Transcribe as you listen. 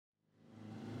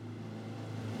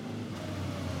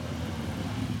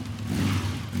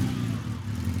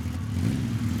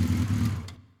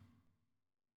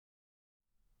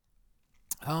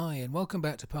Hi, and welcome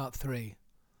back to part 3.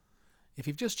 If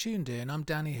you've just tuned in, I'm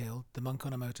Danny Hill, the monk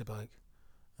on a motorbike,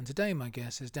 and today my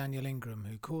guest is Daniel Ingram,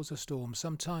 who caused a storm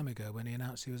some time ago when he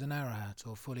announced he was an arahat,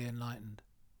 or fully enlightened.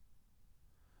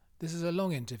 This is a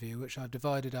long interview which I've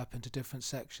divided up into different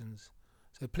sections,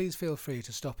 so please feel free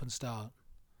to stop and start.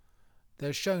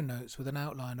 There's show notes with an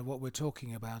outline of what we're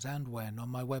talking about and when on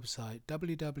my website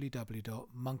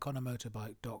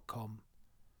www.monkonamotorbike.com.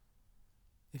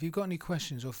 If you've got any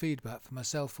questions or feedback for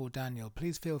myself or Daniel,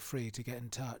 please feel free to get in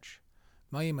touch.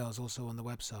 My email's also on the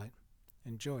website.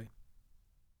 Enjoy.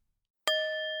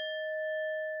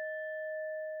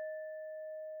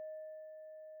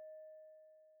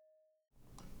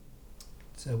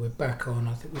 So we're back on.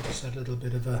 I think we just had a little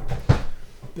bit of a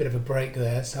break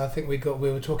there. So I think we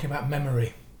were talking about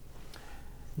memory.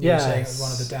 You were saying it was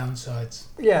one of the downsides.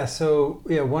 Yeah, so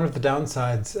one of the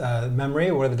downsides,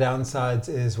 memory, one of the downsides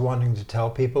is wanting to tell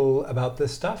people about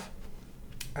this stuff.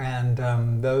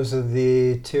 And those are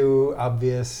the two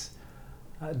obvious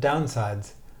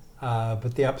downsides.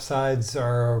 But the upsides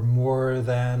are more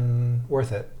than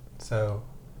worth it. So,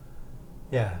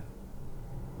 yeah.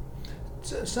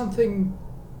 So something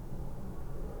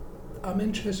I'm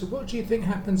interested, what do you think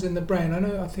happens in the brain?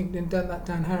 I think in that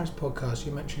Dan Harris podcast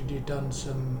you mentioned you'd done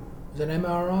an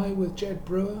MRI with Jed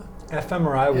Brewer?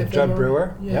 fMRI with Jed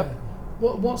Brewer, yeah. Yep.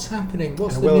 What's happening?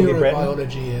 What's the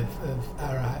neurobiology of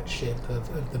arahatship,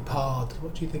 of the path?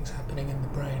 What do you think's happening in the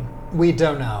brain? We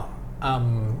don't know.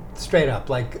 Straight up,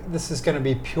 this is going to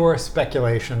be pure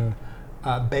speculation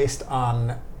based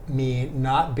on me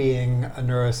not being a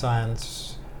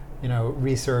neuroscience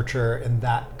researcher in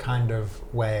that kind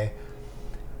of way.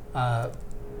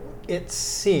 It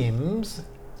seems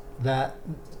that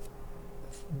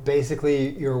basically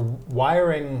you're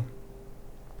wiring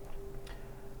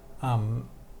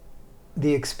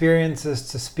the experiences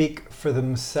to speak for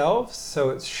themselves, so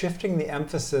it's shifting the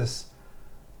emphasis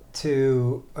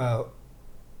to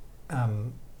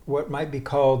what might be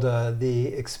called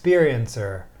the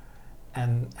experiencer,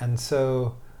 and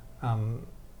so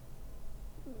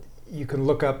you can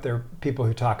look up, there are people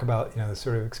who talk about the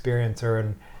sort of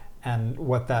experiencer and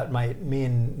what that might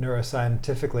mean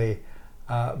neuroscientifically,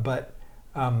 but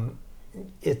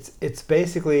it's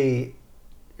basically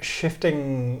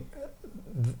shifting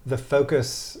the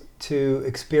focus to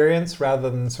experience rather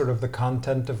than sort of the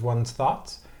content of one's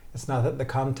thoughts. It's not that the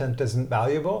content isn't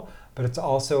valuable, but it's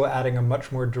also adding a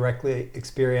much more directly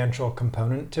experiential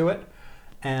component to it.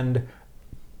 And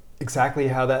exactly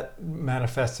how that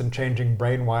manifests in changing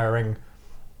brain wiring,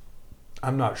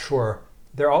 I'm not sure.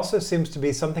 There also seems to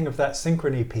be something of that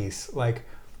synchrony piece, like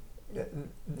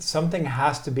something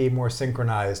has to be more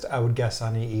synchronized, I would guess,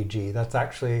 on EEG. That's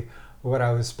actually what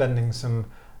I was spending some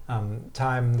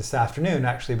time this afternoon,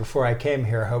 actually, before I came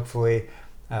here, hopefully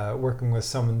working with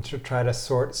someone to try to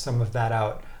sort some of that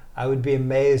out. I would be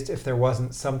amazed if there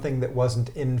wasn't something that wasn't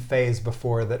in phase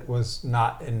before that was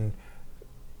not in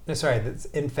that's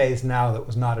in phase now that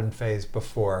was not in phase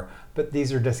before. But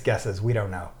these are just guesses. We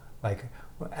don't know.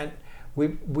 And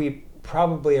we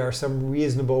probably are some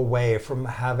reasonable way from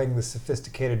having the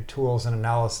sophisticated tools and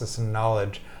analysis and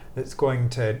knowledge that's going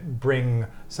to bring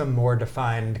some more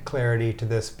defined clarity to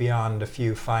this beyond a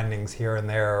few findings here and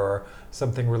there, or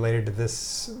something related to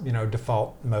this,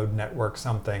 default mode network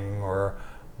something or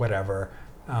whatever.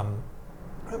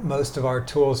 Most of our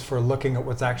tools for looking at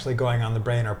what's actually going on in the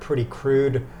brain are pretty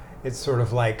crude. It's sort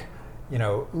of like,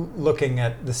 looking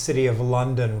at the city of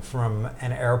London from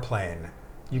an airplane.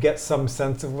 You get some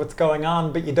sense of what's going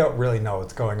on, but you don't really know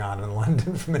what's going on in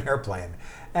London from an airplane.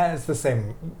 And it's the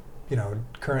same,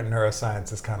 current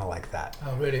neuroscience is kind of like that.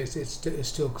 Oh, really? It's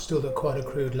still at quite a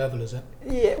crude level, is it?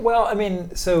 Yeah, well,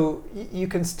 so you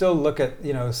can still look at,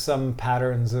 some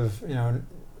patterns of,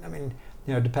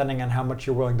 depending on how much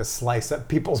you're willing to slice up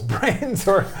people's brains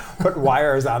or put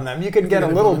wires on them, you can get a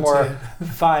little more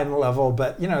fine level,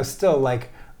 but, still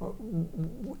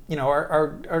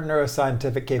our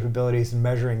neuroscientific capabilities and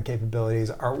measuring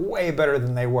capabilities are way better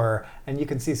than they were, and you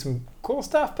can see some cool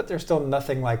stuff, but there's still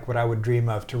nothing like what I would dream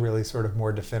of to really sort of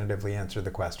more definitively answer the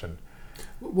question.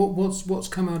 What's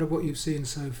come out of what you've seen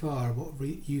so far? What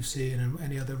you've seen and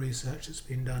any other research that's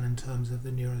been done in terms of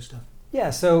the neuro stuff? Yeah,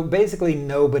 so basically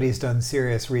nobody's done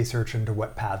serious research into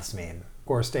what paths mean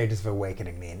or stages of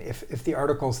awakening mean. If the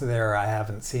articles are there, I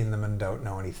haven't seen them and don't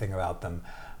know anything about them.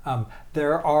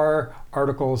 There are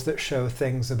articles that show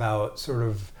things about sort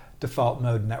of default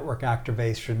mode network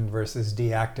activation versus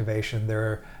deactivation.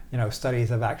 There are,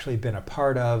 studies I've actually been a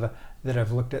part of that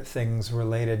have looked at things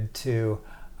related to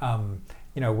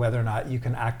whether or not you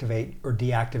can activate or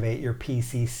deactivate your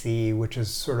PCC, which is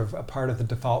sort of a part of the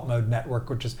default mode network,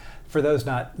 which is, for those who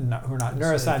are not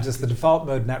neuroscientists, the default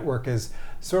mode network is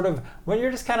sort of when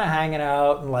you're just kind of hanging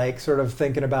out and like sort of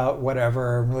thinking about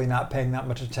whatever, really not paying that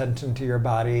much attention to your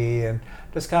body and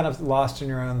just kind of lost in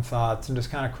your own thoughts and just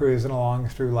kind of cruising along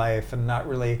through life and not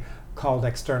really called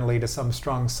externally to some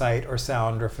strong sight or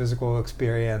sound or physical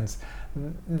experience.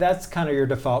 That's kind of your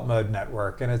default mode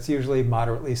network, and it's usually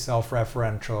moderately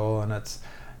self-referential, and it's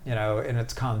in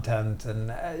its content,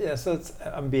 and so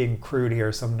I'm being crude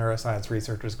here. Some neuroscience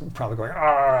researchers are probably going,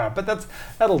 but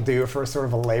that'll do for sort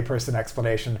of a layperson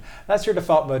explanation. That's your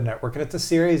default mode network, and it's a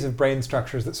series of brain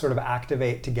structures that sort of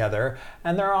activate together,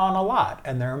 and they're on a lot,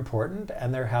 and they're important,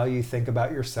 and they're how you think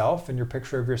about yourself and your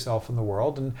picture of yourself in the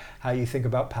world, and how you think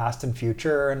about past and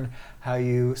future, and how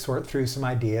you sort through some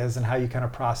ideas, and how you kind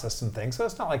of process some things. So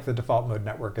it's not like the default mode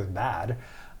network is bad.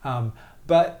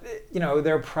 But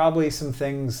there are probably some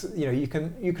things, you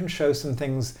can show some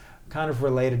things kind of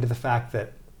related to the fact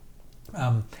that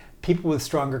people with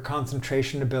stronger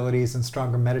concentration abilities and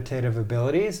stronger meditative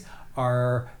abilities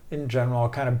are in general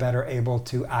kind of better able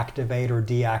to activate or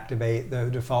deactivate the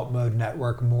default mode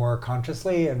network more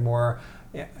consciously and more,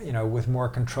 with more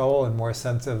control and more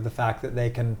sense of the fact that they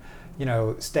can,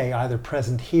 stay either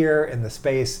present here in the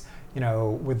space,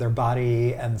 with their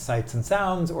body and sights and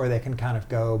sounds, or they can kind of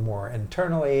go more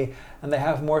internally, and they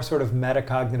have more sort of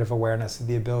metacognitive awareness of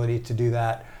the ability to do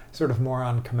that sort of more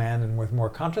on command and with more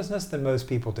consciousness than most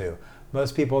people do.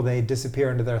 Most people, they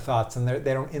disappear into their thoughts, and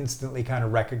they don't instantly kind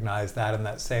of recognize that in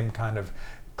that same kind of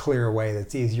clear way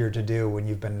that's easier to do when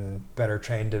you've been better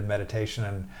trained in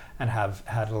meditation and have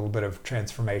had a little bit of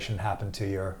transformation happen to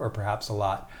you, or perhaps a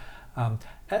lot.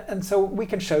 And so we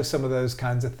can show some of those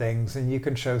kinds of things, and you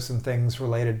can show some things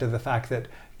related to the fact that,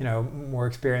 more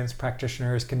experienced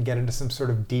practitioners can get into some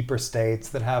sort of deeper states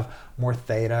that have more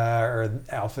theta, or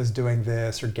alpha's doing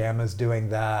this, or gamma's doing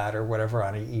that, or whatever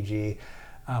on EEG.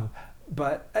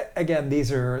 But again,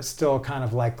 these are still kind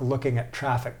of like looking at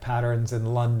traffic patterns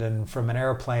in London from an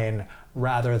airplane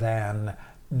rather than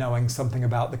knowing something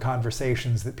about the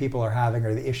conversations that people are having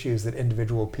or the issues that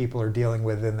individual people are dealing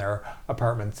with in their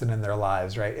apartments and in their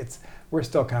lives, right? We're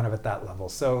still kind of at that level.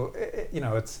 So,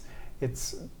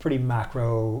 it's pretty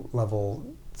macro level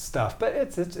stuff, but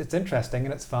it's interesting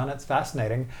and it's fun, it's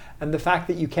fascinating. And the fact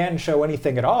that you can show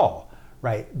anything at all,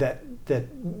 right, that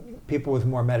people with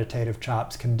more meditative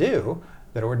chops can do,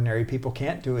 that ordinary people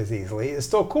can't do as easily, is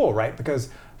still cool, right? Because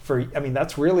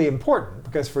that's really important,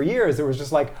 because for years it was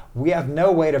just like, we have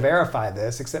no way to verify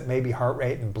this except maybe heart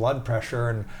rate and blood pressure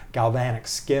and galvanic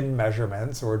skin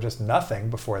measurements, or just nothing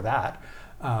before that,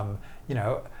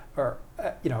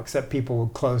 except people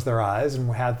would close their eyes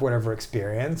and have whatever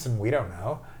experience, and we don't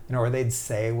know, or they'd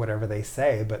say whatever they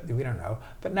say, but we don't know.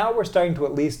 But now we're starting to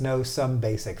at least know some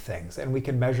basic things, and we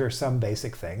can measure some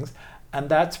basic things, and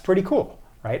that's pretty cool.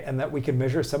 Right, and that we can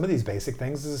measure some of these basic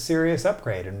things is a serious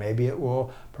upgrade, and maybe it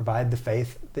will provide the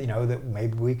faith that, that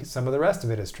maybe some of the rest of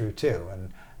it is true too,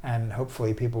 and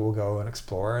hopefully people will go and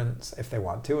explore, and if they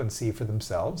want to, and see for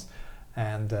themselves,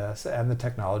 and the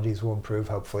technologies will improve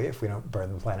hopefully if we don't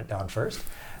burn the planet down first,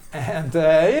 and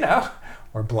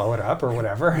or blow it up or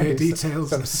whatever. Details.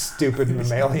 Some stupid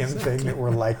mammalian thing that we're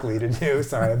likely to do.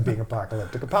 Sorry, I'm being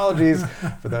apocalyptic. Apologies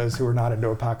for those who are not into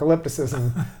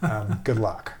apocalypticism. Good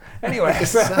luck. Anyway,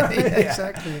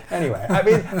 exactly. Anyway,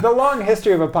 the long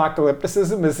history of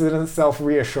apocalypticism is in itself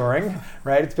reassuring,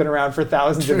 right? It's been around for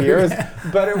thousands of years,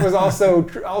 but it was also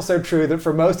true that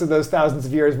for most of those thousands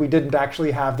of years, we didn't actually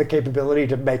have the capability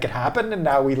to make it happen, and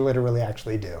now we literally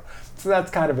actually do. So that's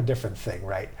kind of a different thing,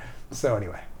 right? So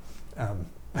anyway,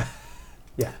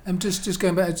 yeah. And just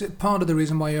going back, part of the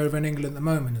reason why you're over in England at the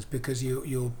moment is because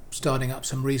you're starting up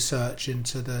some research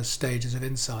into the stages of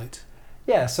insight.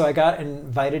 Yeah, so I got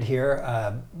invited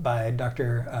here by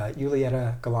Dr.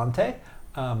 Julieta Galante,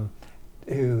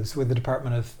 who's with the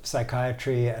Department of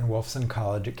Psychiatry and Wolfson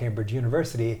College at Cambridge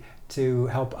University, to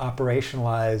help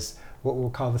operationalize what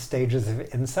we'll call the stages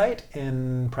of insight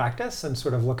in practice, and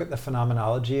sort of look at the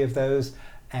phenomenology of those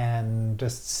and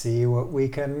just see what we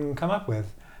can come up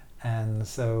with. And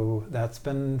so that's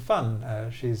been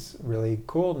fun. She's really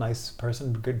cool, nice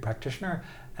person, good practitioner,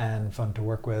 and fun to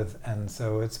work with. And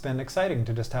so it's been exciting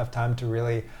to just have time to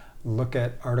really look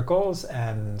at articles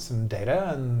and some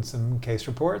data and some case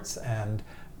reports and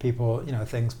people,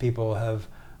 things people have,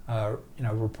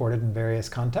 reported in various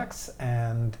contexts,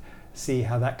 and see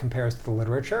how that compares to the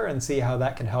literature, and see how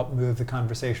that can help move the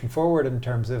conversation forward in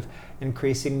terms of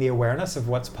increasing the awareness of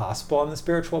what's possible on the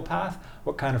spiritual path,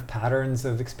 what kind of patterns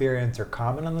of experience are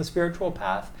common on the spiritual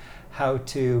path, how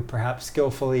to perhaps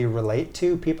skillfully relate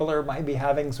to people who might be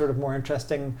having sort of more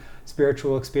interesting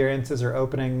spiritual experiences or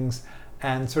openings,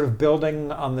 and sort of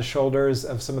building on the shoulders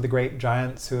of some of the great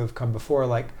giants who have come before,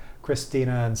 like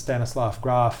Christina and Stanislav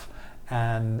Grof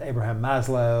and Abraham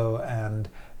Maslow, and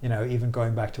even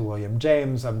going back to William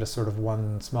James. I'm just sort of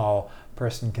one small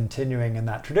person continuing in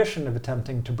that tradition of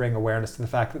attempting to bring awareness to the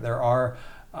fact that there are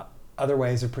other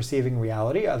ways of perceiving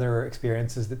reality, other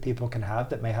experiences that people can have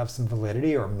that may have some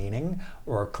validity or meaning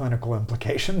or clinical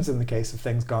implications in the case of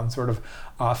things gone sort of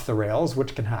off the rails,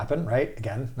 which can happen, right?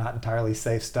 Again, not entirely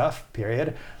safe stuff,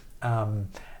 period.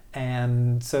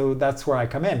 And so that's where I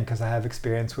come in, because I have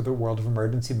experience with the world of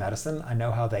emergency medicine. I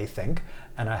know how they think,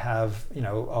 and I have,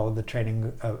 all of the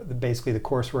training, basically the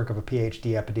coursework of a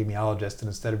PhD epidemiologist. And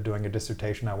instead of doing a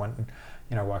dissertation, I went and,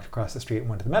 walked across the street and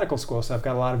went to the medical school. So I've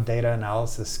got a lot of data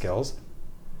analysis skills.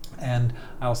 And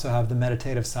I also have the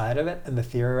meditative side of it and the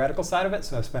theoretical side of it.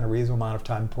 So I've spent a reasonable amount of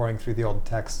time pouring through the old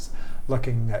texts,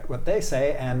 looking at what they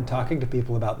say and talking to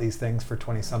people about these things for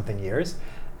 20-something years,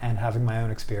 and having my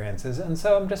own experiences. And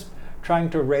so I'm just trying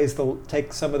to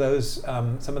take some of those,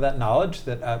 some of that knowledge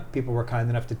that people were kind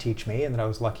enough to teach me and that I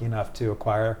was lucky enough to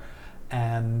acquire,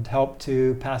 and help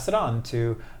to pass it on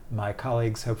to my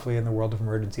colleagues, hopefully in the world of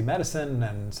emergency medicine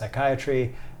and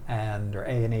psychiatry, or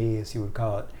A&E, as you would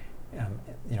call it,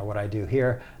 what I do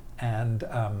here, and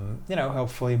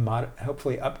hopefully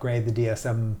upgrade the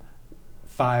DSM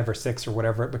 5 or 6 or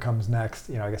whatever it becomes next.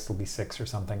 I guess it'll be 6 or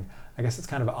something. I guess it's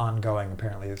kind of ongoing.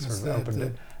 Apparently, it's sort of opened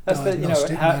it. That's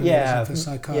for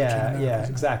psychiatry.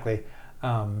 Exactly.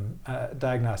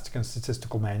 Diagnostic and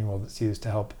statistical manual that's used to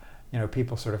help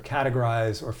people sort of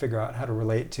categorize or figure out how to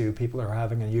relate to people who are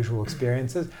having unusual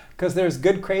experiences. Because there's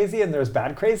good crazy and there's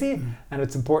bad crazy, and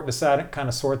it's important to kind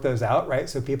of sort those out, right?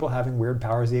 So people having weird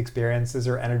powersy experiences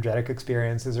or energetic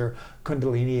experiences or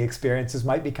kundalini experiences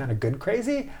might be kind of good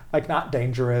crazy, like not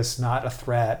dangerous, not a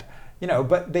threat,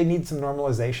 but they need some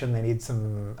normalization. They need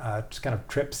some just kind of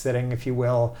trip sitting, if you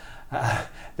will.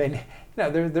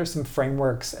 There's some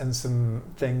frameworks and some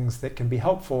things that can be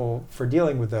helpful for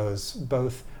dealing with those,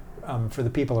 both for the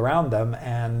people around them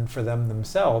and for them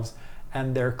themselves.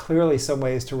 And there are clearly some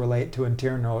ways to relate to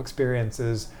internal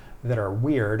experiences that are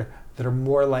weird, that are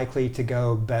more likely to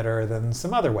go better than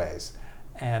some other ways,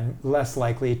 and less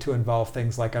likely to involve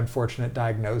things like unfortunate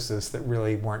diagnosis that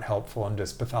really weren't helpful and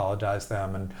just pathologized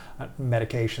them, and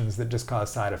medications that just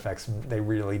caused side effects they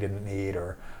really didn't need,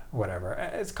 or whatever.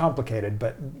 It's complicated,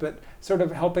 but sort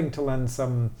of helping to lend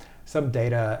some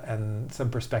data and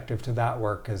some perspective to that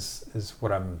work is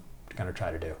what I'm going to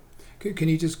try to do. Can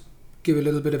you just give a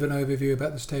little bit of an overview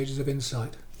about the stages of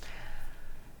insight?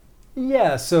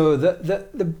 Yeah, so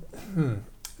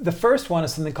the first one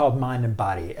is something called mind and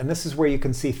body, and this is where you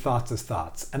can see thoughts as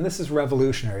thoughts. And this is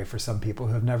revolutionary for some people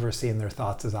who have never seen their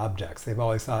thoughts as objects. They've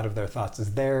always thought of their thoughts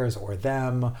as theirs or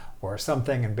them or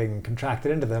something and being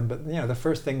contracted into them. But the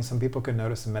first thing some people can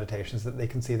notice in meditation is that they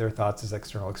can see their thoughts as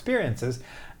external experiences,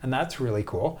 and that's really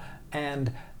cool.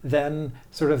 And then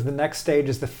sort of the next stage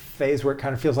is the phase where it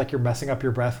kind of feels like you're messing up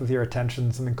your breath with your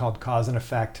attention, something called cause and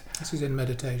effect. This is in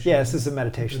meditation. Yeah, this is a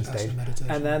meditation stage.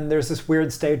 And then there's this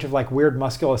weird stage of like weird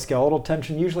musculoskeletal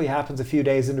tension. Usually happens a few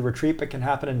days into retreat, but can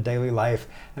happen in daily life.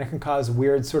 And it can cause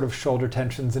weird sort of shoulder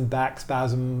tensions and back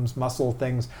spasms, muscle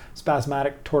things.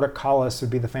 Spasmatic torticollis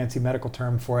would be the fancy medical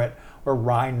term for it, or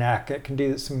wry neck. It can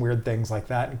do some weird things like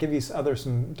that and give you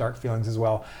some dark feelings as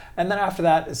well. And then after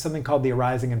that is something called the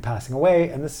arising and passing away.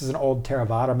 And this is an old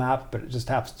Theravada map, but it just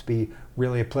happens to be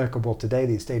really applicable today.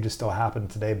 These stages still happen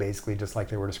today, basically just like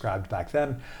they were described back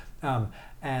then.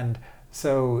 And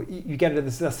so you get into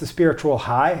this, that's the spiritual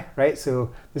high, right?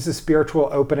 So this is spiritual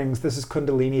openings, this is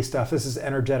kundalini stuff, this is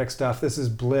energetic stuff, this is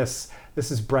bliss,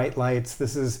 this is bright lights,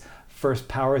 this is first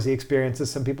powersy experiences.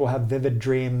 Some people have vivid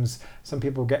dreams. Some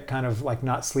people get kind of like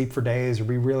not sleep for days or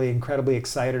be really incredibly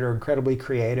excited or incredibly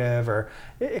creative, or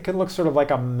it can look sort of like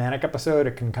a manic episode.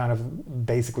 It can kind of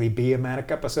basically be a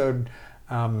manic episode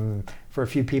for a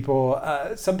few people.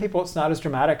 Some people it's not as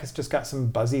dramatic. It's just got some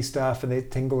buzzy stuff and they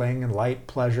tingling and light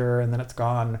pleasure and then it's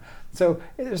gone. So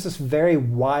there's this very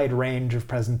wide range of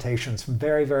presentations, from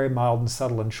very, very mild and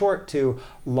subtle and short to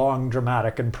long,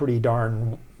 dramatic and pretty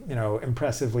darn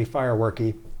impressively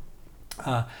fireworky.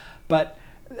 But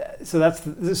so that's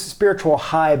the spiritual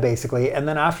high, basically, and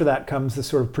then after that comes the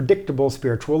sort of predictable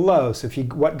spiritual low. So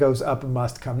what goes up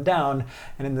must come down,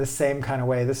 and in the same kind of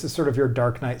way, this is sort of your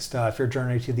dark night stuff, your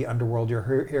journey to the underworld, your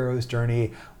hero's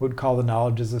journey. Would call the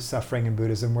knowledges of suffering in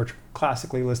Buddhism, which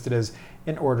classically listed as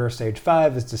in order. Stage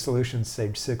 5 is dissolution,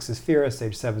 stage 6 is fear,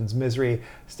 stage 7 is misery,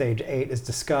 stage 8 is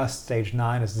disgust, stage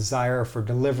 9 is desire for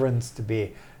deliverance, to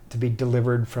be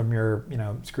delivered from your,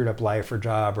 screwed up life or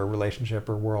job or relationship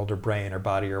or world or brain or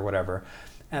body or whatever.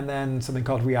 And then something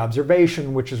called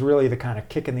reobservation, which is really the kind of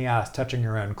kick in the ass, touching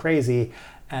your own crazy.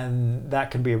 And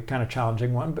that can be a kind of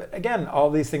challenging one. But again, all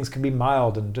these things can be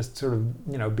mild and just sort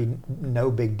of, be no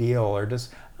big deal, or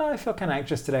just, I feel kind of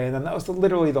anxious today. And then that was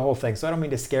literally the whole thing. So I don't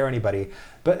mean to scare anybody.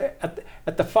 But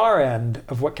at the far end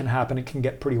of what can happen, it can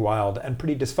get pretty wild and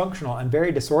pretty dysfunctional and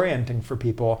very disorienting for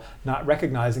people, not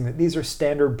recognizing that these are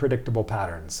standard predictable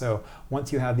patterns. So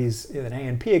once you have an A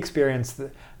and P experience,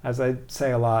 as I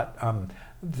say a lot,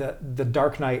 the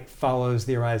dark night follows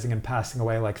the arising and passing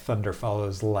away like thunder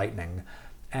follows lightning.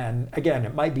 And again,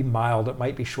 it might be mild, it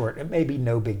might be short, it may be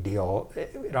no big deal.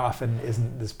 It often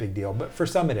isn't this big deal, but for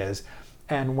some it is.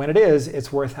 And when it is,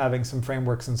 it's worth having some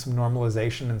frameworks and some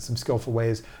normalization and some skillful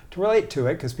ways to relate to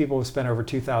it, because people have spent over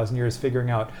 2,000 years figuring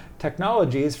out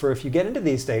technologies for if you get into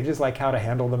these stages, like how to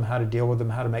handle them, how to deal with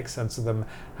them, how to make sense of them,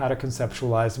 how to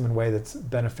conceptualize them in a way that's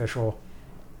beneficial.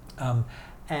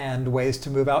 And ways to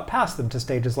move out past them to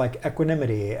stages like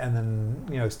equanimity, and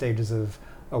then stages of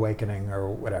awakening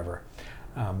or whatever,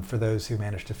 for those who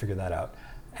manage to figure that out.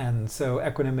 And so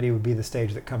equanimity would be the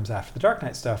stage that comes after the dark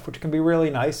night stuff, which can be really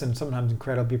nice and sometimes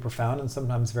incredibly profound and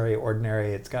sometimes very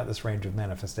ordinary. It's got this range of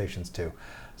manifestations too.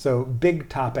 So big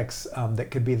topics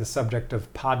that could be the subject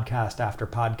of podcast after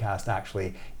podcast,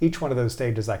 actually. Each one of those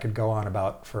stages I could go on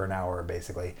about for an hour,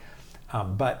 basically.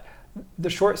 But the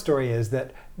short story is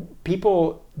that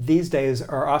people these days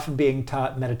are often being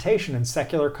taught meditation in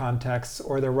secular contexts,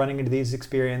 or they're running into these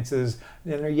experiences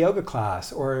in their yoga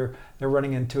class, or they're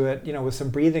running into it, with some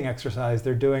breathing exercise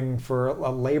they're doing for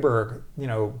a labor,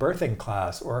 birthing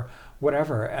class or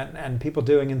whatever. And people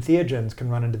doing entheogens can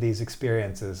run into these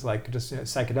experiences, like just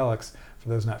psychedelics, for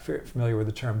those not familiar with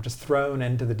the term, just thrown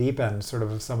into the deep end sort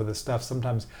of some of this stuff,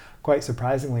 sometimes quite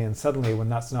surprisingly and suddenly when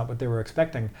that's not what they were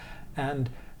expecting. And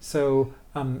so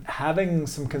having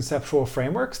some conceptual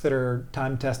frameworks that are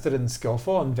time-tested and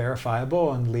skillful and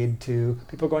verifiable and lead to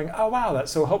people going, oh, wow,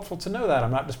 that's so helpful to know that.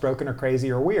 I'm not just broken or crazy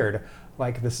or weird.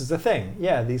 Like, this is a thing.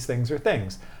 Yeah, these things are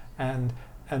things. And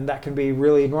that can be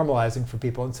really normalizing for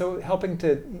people. And so helping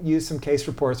to use some case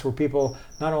reports where people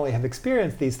not only have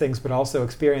experienced these things, but also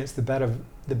experience the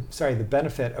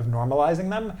benefit of normalizing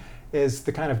them is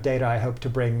the kind of data I hope to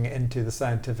bring into the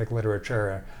scientific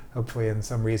literature, hopefully in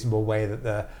some reasonable way that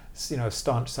the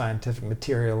staunch scientific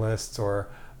materialists or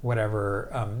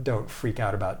whatever don't freak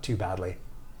out about too badly.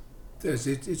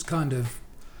 It's kind of,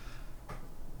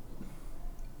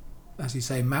 as you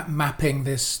say, mapping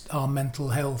our mental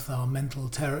health, our mental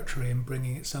territory, and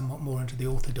bringing it somewhat more into the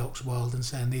orthodox world and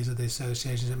saying these are the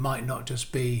associations. It might not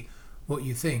just be what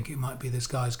you think. It might be this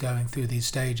guy's going through these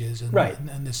stages, and right.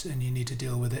 and you need to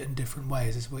deal with it in different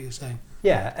ways. Is what you're saying.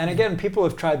 Yeah, and again, people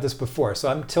have tried this before, so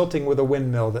I'm tilting with a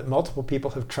windmill that multiple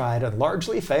people have tried and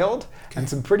largely failed, and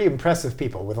some pretty impressive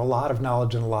people with a lot of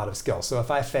knowledge and a lot of skill. So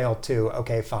if I fail too,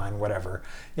 okay, fine, whatever.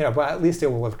 But at least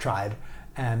it will have tried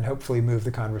and hopefully move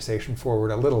the conversation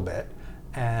forward a little bit.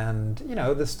 And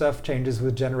this stuff changes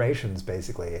with generations,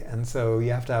 basically, and so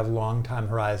you have to have long time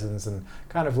horizons and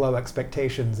kind of low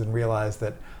expectations and realize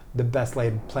that the best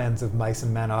laid plans of mice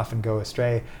and men often go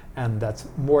astray, and that's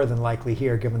more than likely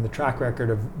here given the track record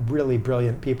of really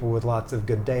brilliant people with lots of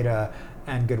good data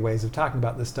and good ways of talking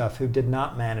about this stuff who did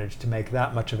not manage to make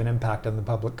that much of an impact on the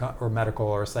public or medical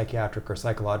or psychiatric or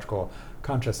psychological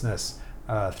consciousness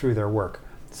through their work.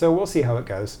 So we'll see how it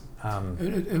goes.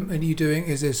 And are you doing,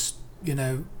 is this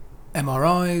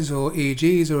MRIs or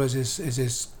EEGs, or is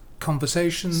this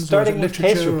conversations? Starting or with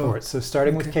case reports. So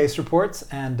starting with case reports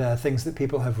and things that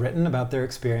people have written about their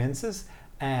experiences,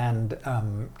 and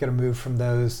going to move from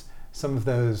some of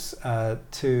those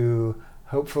to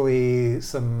hopefully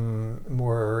some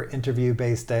more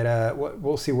interview-based data.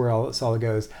 We'll see where this all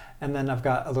goes. And then I've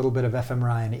got a little bit of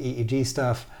fMRI and EEG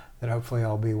stuff that hopefully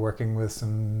I'll be working with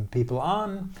some people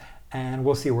on, and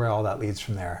we'll see where all that leads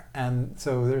from there. And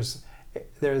so there's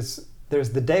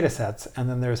the data sets, and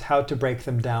then there's how to break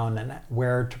them down and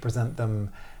where to present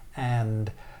them.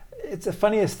 And it's the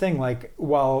funniest thing, like,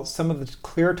 while some of the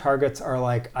clear targets are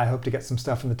like, I hope to get some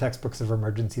stuff in the textbooks of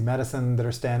emergency medicine that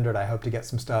are standard, I hope to get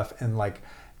some stuff in like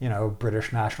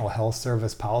British National Health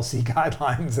Service policy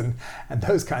guidelines and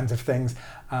those kinds of things.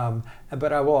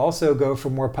 But I will also go for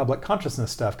more public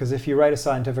consciousness stuff, because if you write a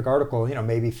scientific article,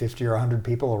 maybe 50 or 100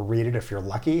 people will read it if you're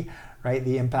lucky, right?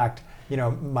 The impact,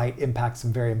 might impact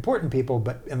some very important people,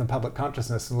 but in the public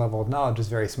consciousness and level of knowledge is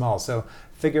very small. So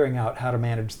figuring out how to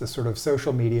manage the sort of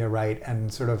social media, right,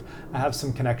 and sort of I have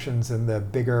some connections in the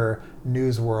bigger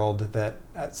news world that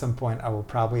at some point I will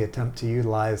probably attempt to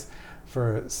utilize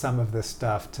for some of this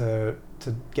stuff to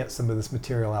get some of this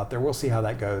material out there. We'll see how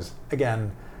that goes.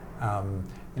 Again,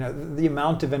 the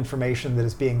amount of information that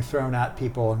is being thrown at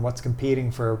people and what's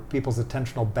competing for people's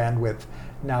attentional bandwidth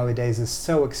nowadays is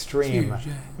so extreme.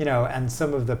 Huge, yeah. And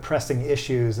some of the pressing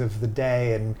issues of the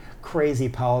day and crazy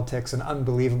politics and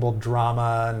unbelievable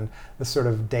drama and the sort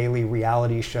of daily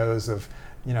reality shows of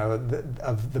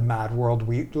the mad world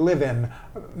we live in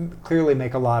clearly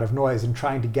make a lot of noise, and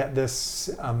trying to get this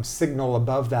signal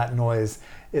above that noise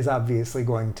is obviously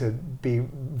going to be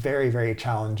very, very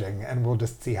challenging, and we'll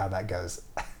just see how that goes.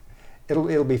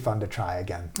 It'll be fun to try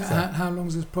again. So. How long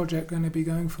is this project going to be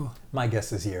going for? My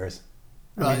guess is years.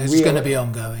 Right, it's going to be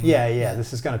ongoing. Yeah.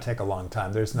 This is going to take a long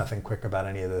time. There's nothing quick about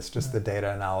any of this, just the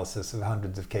data analysis of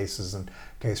hundreds of cases and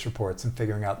case reports and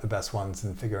figuring out the best ones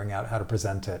and figuring out how to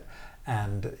present it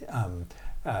and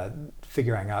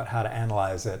figuring out how to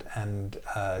analyze it and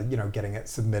getting it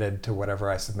submitted to whatever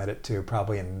I submit it to,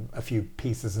 probably in a few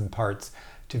pieces and parts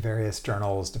to various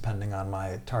journals depending on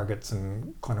my targets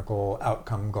and clinical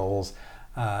outcome goals,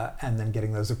 and then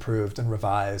getting those approved and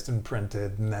revised and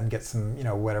printed, and then get some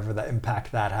whatever the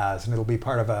impact that has, and it'll be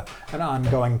part of an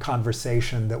ongoing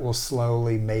conversation that will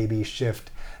slowly maybe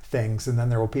shift things, and then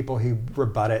there will be people who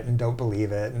rebut it and don't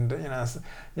believe it, and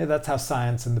that's how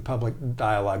science and the public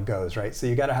dialogue goes, right? So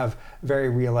you got to have very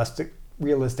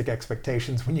realistic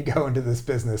expectations when you go into this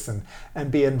business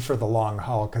and be in for the long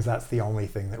haul, because that's the only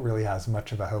thing that really has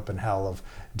much of a hope in hell of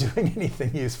doing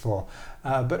anything useful.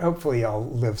 But hopefully I'll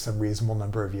live some reasonable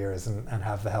number of years and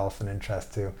have the health and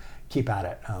interest to keep at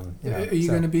it. Are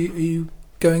you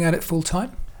going at it full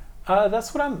time?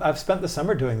 That's what I've spent the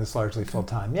summer doing this largely full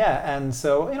time. Yeah. And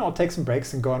so, I'll take some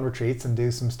breaks and go on retreats and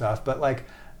do some stuff. But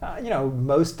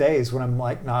most days when I'm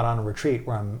not on a retreat,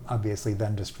 where I'm obviously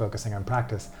then just focusing on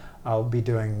practice, I'll be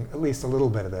doing at least a little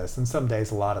bit of this, and some days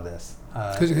a lot of this.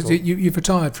 Because you've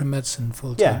retired from medicine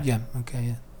full time. Yeah.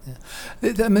 Okay. Yeah.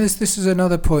 I mean, this is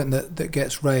another point that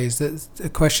gets raised. That's a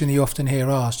question you often hear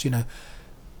asked.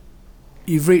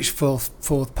 You've reached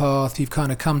fourth path, you've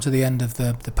kind of come to the end of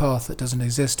the path that doesn't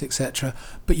exist, etc.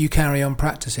 But you carry on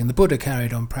practicing. The Buddha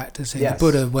carried on practicing. Yes. The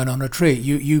Buddha went on retreat.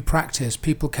 You practice.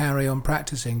 People carry on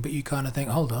practicing, but you kind of think,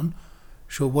 hold on,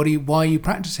 sure. Why are you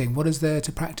practicing? What is there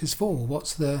to practice for?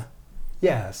 What's the?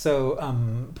 Yeah. So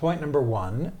point number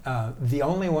one, the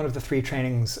only one of the three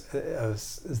trainings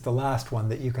is the last one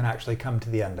that you can actually come to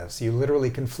the end of. So you literally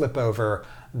can flip over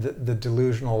the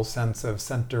delusional sense of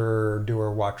center, doer,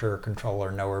 watcher,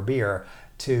 controller, knower, beer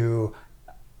to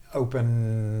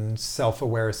open,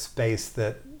 self-aware space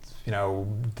that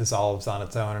dissolves on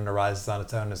its own and arises on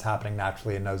its own, is happening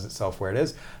naturally and knows itself where it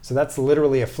is. So that's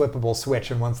literally a flippable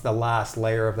switch, and once the last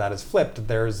layer of that is flipped,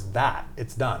 there's that.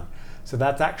 It's done. So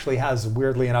that actually has,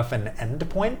 weirdly enough, an end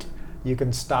point. You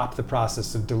can stop the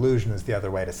process of delusion, is the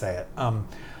other way to say it.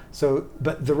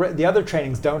 But the other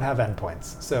trainings don't have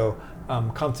endpoints. So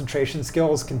concentration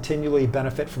skills continually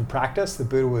benefit from practice. The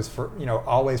Buddha was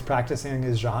always practicing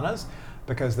his jhanas,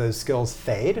 because those skills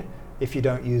fade if you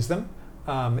don't use them.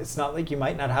 It's not like you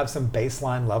might not have some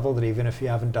baseline level that even if you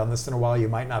haven't done this in a while, you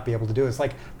might not be able to do. It's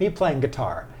like me playing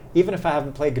guitar. Even if I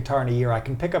haven't played guitar in a year, I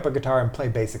can pick up a guitar and play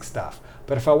basic stuff.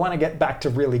 But if I want to get back to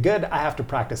really good, I have to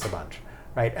practice a bunch,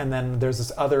 right? And then there's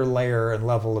this other layer and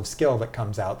level of skill that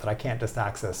comes out that I can't just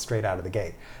access straight out of the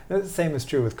gate. And the same is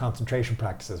true with concentration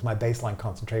practices. My baseline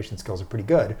concentration skills are pretty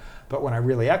good, but when I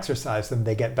really exercise them,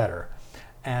 they get better.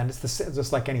 And it's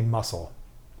just like any muscle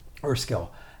or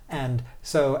skill. And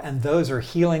those are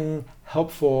healing,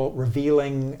 helpful,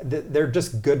 revealing. They're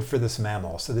just good for this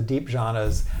mammal. So the deep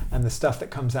jhanas and the stuff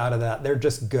that comes out of that, they're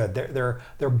just good.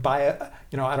 They're bio.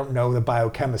 I don't know the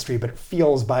biochemistry, but it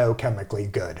feels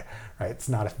biochemically good, right? It's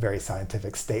not a very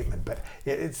scientific statement, but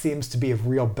it seems to be of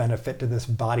real benefit to this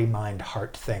body, mind,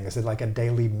 heart thing. Is it like a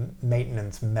daily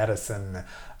maintenance medicine?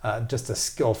 Just a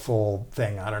skillful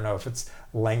thing. I don't know if it's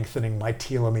lengthening my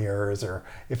telomeres or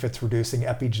if it's reducing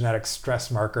epigenetic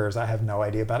stress markers. I have no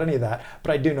idea about any of that,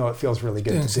 but I do know it feels really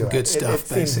good to do it. Good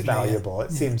stuff, it seems valuable. Yeah.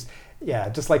 It seems Yeah,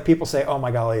 just like people say, oh my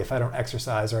golly, if I don't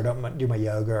exercise or I don't do my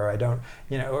yoga or I don't,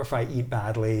 or if I eat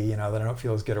badly, then I don't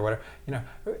feel as good or whatever,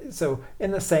 So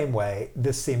in the same way,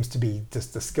 this seems to be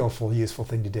just a skillful, useful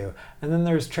thing to do. And then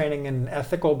there's training in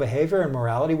ethical behavior and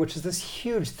morality, which is this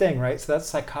huge thing, right? So that's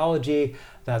psychology,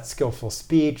 that's skillful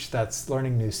speech, that's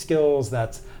learning new skills,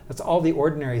 that's all the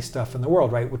ordinary stuff in the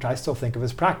world, right? Which I still think of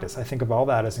as practice. I think of all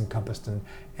that as encompassed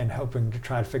in helping to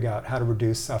try to figure out how to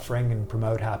reduce suffering and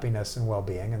promote happiness and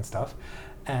well-being and stuff.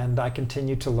 And I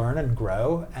continue to learn and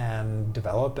grow and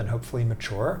develop and hopefully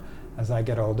mature as I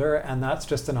get older. And that's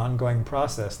just an ongoing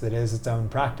process that is its own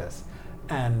practice.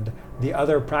 And the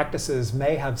other practices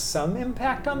may have some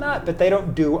impact on that, but they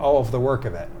don't do all of the work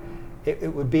of it.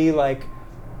 It would be like,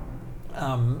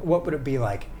 what would it be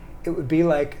like? It would be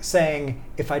like saying,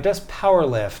 if I just power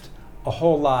lift a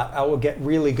whole lot, I will get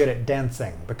really good at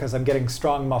dancing because I'm getting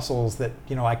strong muscles that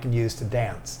I can use to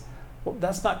dance. Well,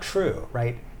 that's not true,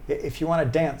 right? If you want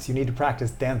to dance, you need to practice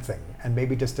dancing, and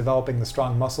maybe just developing the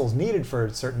strong muscles needed for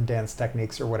certain dance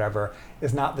techniques or whatever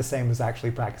is not the same as actually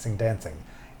practicing dancing.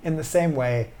 In the same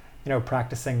way,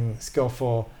 practicing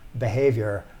skillful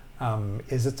behavior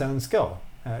is its own skill.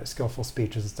 Skillful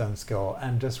speech is its own skill,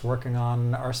 and just working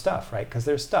on our stuff, right? Because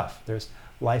there's stuff.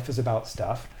 Life is about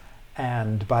stuff,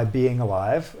 and by being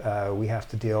alive, we have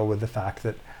to deal with the fact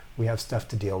that we have stuff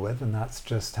to deal with, and that's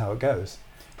just how it goes.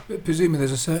 But presumably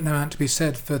there's a certain amount to be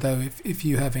said for, though, if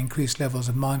you have increased levels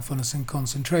of mindfulness and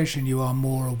concentration, you are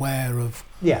more aware of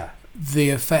the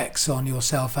effects on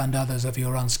yourself and others of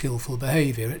your unskillful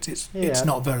behaviour. It's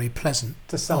not very pleasant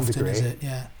to some often, degree. Is it?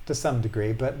 Yeah. To some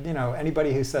degree, but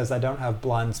anybody who says I don't have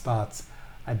blind spots,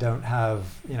 I don't have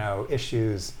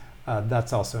issues,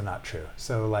 that's also not true.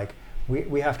 So like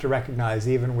we have to recognize,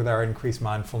 even with our increased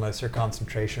mindfulness or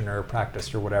concentration or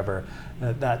practice or whatever,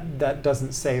 that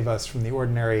doesn't save us from the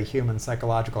ordinary human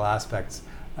psychological aspects,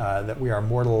 that we are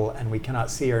mortal and we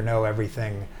cannot see or know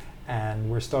everything, and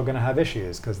we're still going to have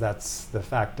issues because that's the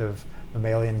fact of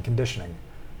mammalian conditioning.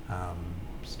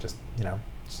 It's just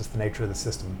it's just the nature of the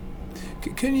system.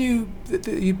 Can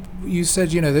you said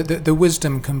the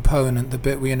wisdom component, the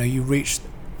bit where you reach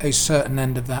a certain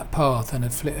end of that path and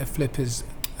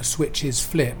a switch is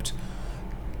flipped.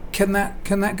 Can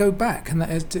that go back?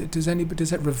 Does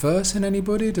that reverse in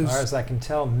anybody? As far as I can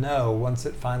tell, no. Once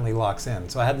it finally locks in.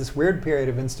 So I had this weird period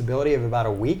of instability of about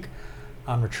a week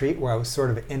on retreat where I was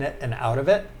sort of in it and out of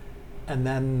it. And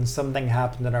then something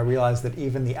happened and I realized that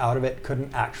even the out of it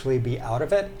couldn't actually be out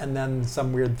of it. And then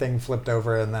some weird thing flipped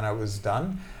over and then I was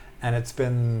done. And it's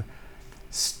been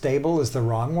stable is the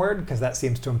wrong word because that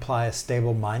seems to imply a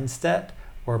stable mind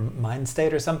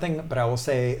state or something. But I will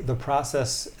say the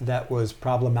process that was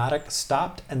problematic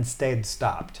stopped and stayed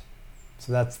stopped.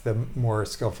 So that's the more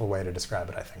skillful way to describe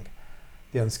it, I think.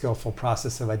 The unskillful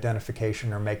process of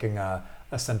identification or making a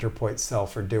center point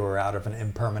self or doer out of an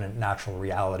impermanent natural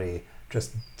reality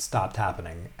just stopped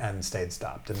happening and stayed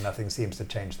stopped, and nothing seems to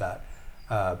change that.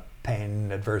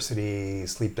 Pain, adversity,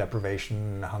 sleep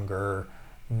deprivation, hunger,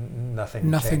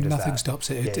 nothing stops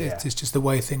it. It's just the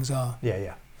way things are.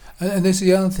 Yeah. And this is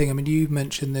the other thing. I mean, you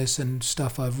mentioned this and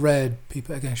stuff I've read.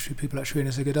 People like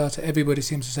Srina Sagadatta, everybody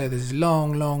seems to say there's this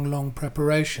long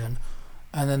preparation,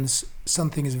 and then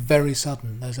something is very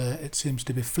sudden. It seems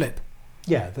to be flip.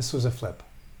 Yeah, this was a flip.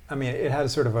 I mean, it had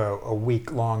sort of a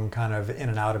week-long kind of in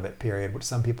and out of it period, which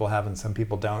some people have and some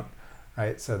people don't,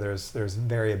 right? So there's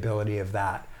variability of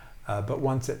that. But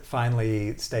once it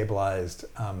finally stabilized,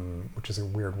 which is a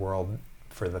weird world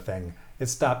for the thing, it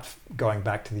stopped going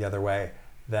back to the other way.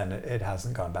 Then it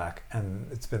hasn't gone back. And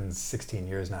it's been 16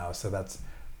 years now, so that's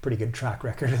pretty good track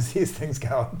record as these things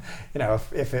go.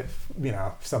 If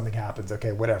something happens,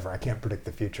 okay, whatever, I can't predict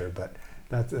the future, but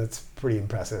that's pretty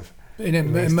impressive.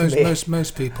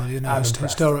 Most people,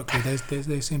 historically,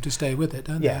 they seem to stay with it,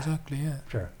 don't they? Exactly, yeah.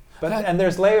 Sure. And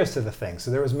there's layers to the thing. So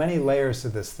there was many layers to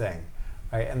this thing,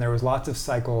 right? And there was lots of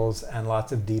cycles and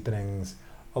lots of deepenings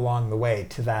along the way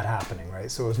to that happening,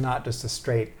 right? So it was not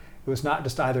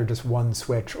just either just one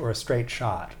switch or a straight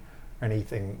shot or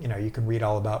anything. You can read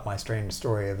all about my strange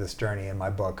story of this journey in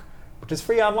my book, which is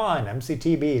free online,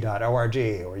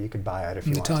 mctb.org, or you could buy it if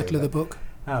you want to. The title of the book?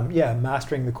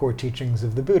 Mastering the Core Teachings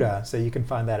of the Buddha. So you can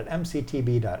find that at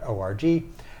mctb.org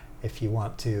if you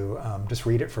want to just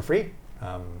read it for free.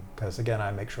 Because again,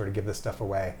 I make sure to give this stuff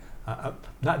away. I'm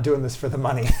not doing this for the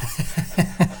money.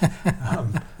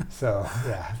 So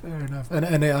yeah. Fair enough.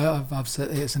 And I've said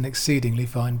it's an exceedingly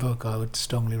fine book. I would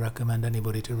strongly recommend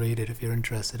anybody to read it if you're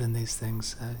interested in these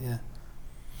things. Yeah.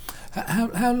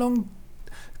 How long?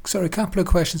 Sorry, a couple of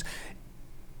questions.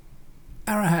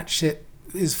 Arahat shit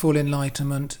is full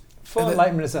enlightenment. Full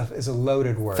enlightenment is a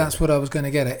loaded word. That's what I was going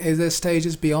to get at. Is there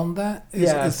stages beyond that?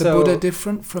 Is the Buddha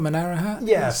different from an arahat?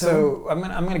 Yeah, so I'm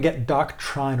going to get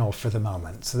doctrinal for the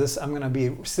moment. So I'm going to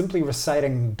be simply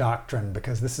reciting doctrine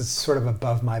because this is sort of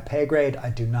above my pay grade. I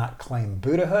do not claim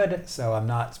Buddhahood, so I'm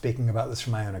not speaking about this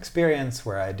from my own experience,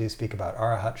 where I do speak about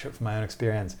arahatship from my own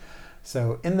experience.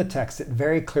 So in the text, it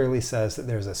very clearly says that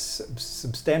there's a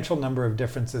substantial number of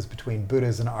differences between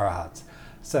Buddhas and arahats.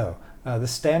 So the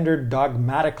standard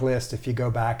dogmatic list, if you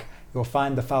go back, you'll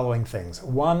find the following things.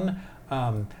 One,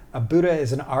 a Buddha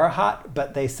is an arahat,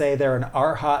 but they say they're an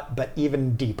arahat, but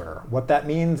even deeper. What that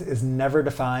means is never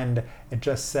defined. It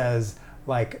just says,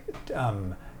 like,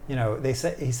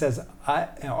 he says,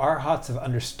 arahats have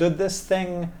understood this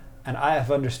thing, and I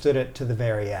have understood it to the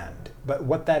very end. But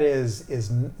what that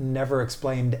is never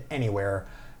explained anywhere.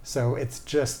 So it's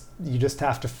just, you just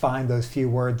have to find those few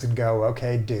words and go,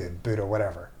 okay, dude, Buddha,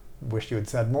 whatever. Wish you had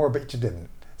said more, but you didn't.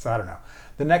 So I don't know.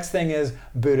 The next thing is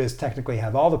Buddhas technically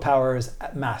have all the powers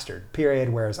mastered, period,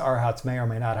 whereas arahats may or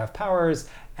may not have powers,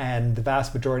 and the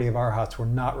vast majority of arahats were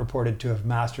not reported to have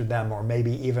mastered them, or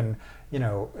maybe even,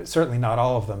 certainly not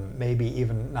all of them, maybe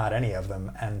even not any of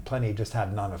them, and plenty just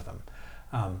had none of them.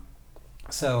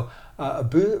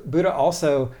 Buddha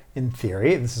also, in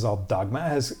theory, this is all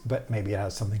dogma, but maybe it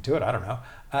has something to it, I don't know,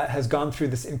 has gone through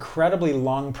this incredibly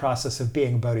long process of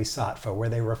being bodhisattva, where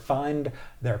they refined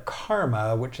their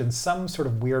karma, which in some sort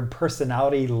of weird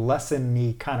personality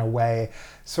lesson-y kind of way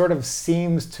sort of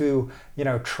seems to,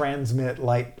 transmit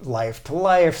life to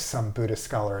life. Some Buddhist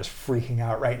scholar is freaking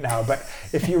out right now, but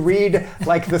if you read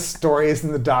like the stories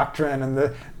and the doctrine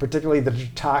and particularly the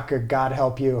Jataka, God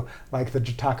help you, like the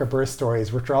Jataka birth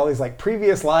stories, which are all these like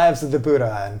previous lives of the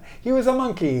Buddha, and he was a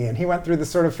monkey and he went through this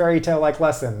sort of fairy tale like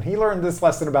lesson. He learned this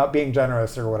lesson about being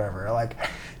generous or whatever. Like,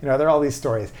 there are all these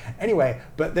stories. Anyway,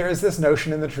 but there is this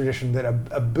notion in the tradition that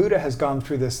a Buddha has gone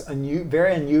through this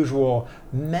very unusual,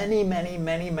 many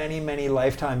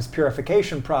lifetimes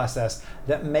purification process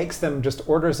that makes them just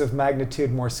orders of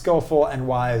magnitude more skillful and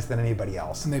wise than anybody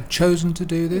else. And they've chosen to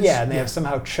do this? Yeah, and they have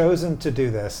somehow chosen to do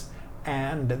this.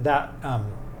 And that,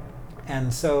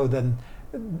 and so then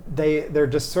they're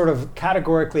just sort of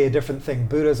categorically a different thing.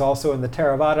 Buddha's also in the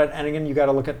Theravada, and again, you got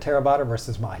to look at Theravada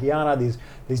versus Mahayana.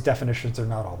 These definitions are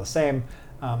not all the same.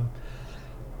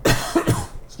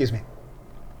 Excuse me.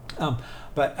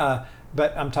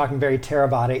 But I'm talking very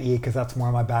Theravada-y because that's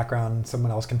more my background.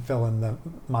 Someone else can fill in the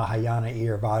Mahayana-y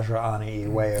or Vajrayana-y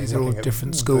way of These are all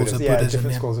different schools of Buddhism. Buddhism. Yeah,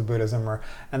 different schools of Buddhism.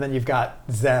 And then you've got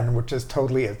Zen, which is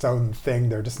totally its own thing.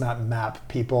 They're just not map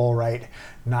people, right?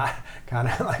 Not kind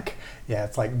of like,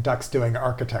 it's like ducks doing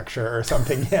architecture or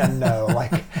something. Yeah, no.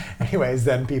 Anyway,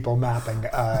 Zen people mapping.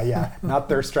 Not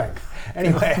their strength.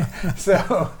 Anyway,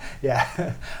 so,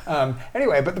 yeah.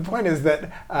 Anyway, but the point is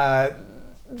that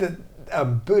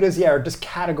Buddhas, are just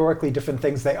categorically different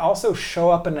things. They also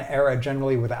show up in an era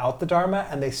generally without the Dharma,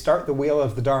 and they start the wheel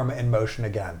of the Dharma in motion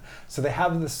again. So they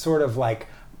have this sort of like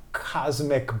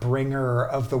cosmic bringer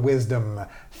of the wisdom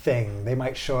thing. They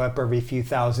might show up every few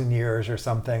thousand years or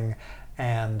something,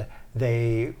 and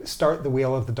they start the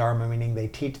wheel of the Dharma, meaning they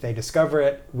teach, they discover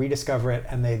it, rediscover it,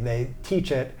 and they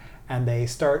teach it, and they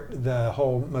start the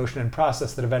whole motion and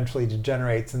process that eventually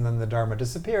degenerates, and then the Dharma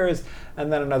disappears,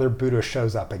 and then another Buddha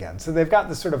shows up again. So they've got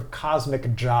this sort of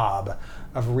cosmic job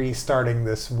of restarting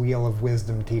this wheel of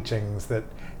wisdom teachings that,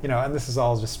 and this is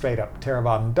all just straight up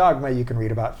Theravadan dogma you can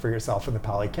read about for yourself in the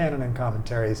Pali Canon and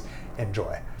commentaries.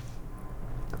 Enjoy.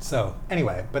 So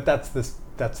anyway, but that's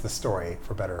the story,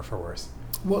 for better or for worse.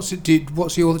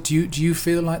 Do you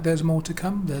feel like there's more to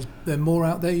come? There's more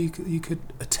out there you could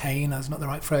attain. That's not the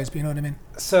right phrase, but you know what I mean.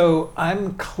 So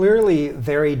I'm clearly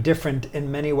very different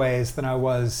in many ways than I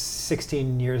was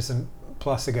 16 years and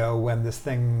plus ago when this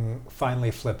thing finally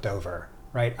flipped over.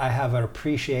 Right? I have an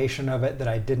appreciation of it that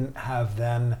I didn't have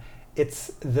then. It's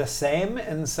the same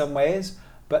in some ways,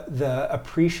 but the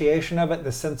appreciation of it,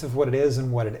 the sense of what it is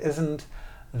and what it isn't,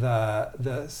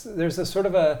 there's a sort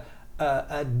of a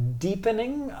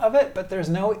deepening of it, but there's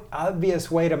no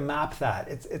obvious way to map that.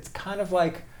 It's kind of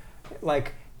like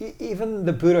even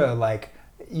the Buddha, like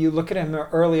you look at him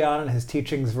early on in his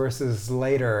teachings versus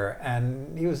later,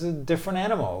 and he was a different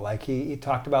animal. Like he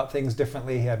talked about things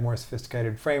differently. He had more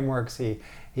sophisticated frameworks. He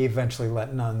eventually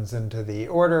let nuns into the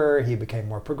order. He became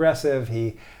more progressive.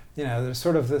 There's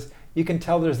sort of this, you can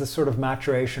tell there's this sort of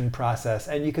maturation process,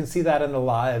 and you can see that in the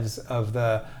lives of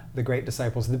the great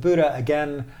disciples of the Buddha.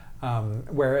 Again,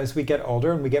 whereas we get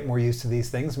older and we get more used to these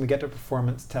things and we get to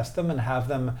performance test them and have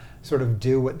them sort of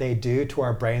do what they do to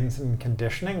our brains and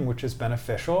conditioning, which is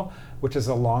beneficial, which is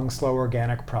a long, slow,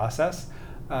 organic process.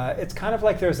 It's kind of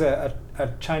like there's a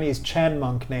Chinese Chan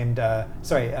monk named,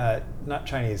 not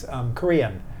Chinese,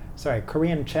 Korean.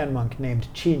 Korean Chan monk named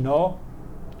Chi No,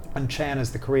 and Chan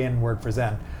is the Korean word for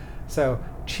Zen. So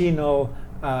Chi No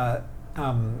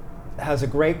has a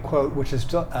great quote, which is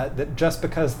that just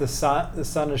because the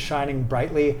sun is shining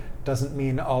brightly doesn't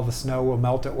mean all the snow will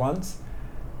melt at once.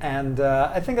 And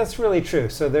I think that's really true.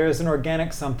 So there is an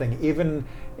organic something. Even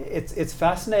it's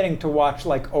fascinating to watch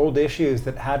like old issues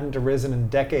that hadn't arisen in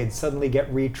decades suddenly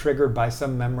get re-triggered by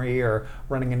some memory or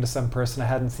running into some person I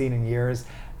hadn't seen in years,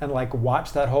 and like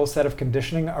watch that whole set of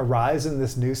conditioning arise in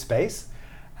this new space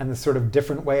and this sort of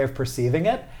different way of perceiving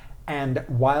it. And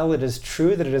while it is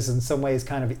true that it is in some ways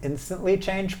kind of instantly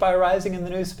changed by arising in the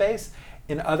new space,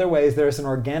 in other ways there's an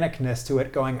organicness to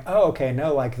it going, oh, okay,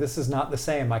 no, like this is not the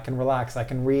same. I can relax, I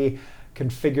can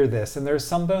reconfigure this. And there's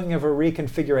something of a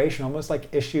reconfiguration, almost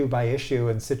like issue by issue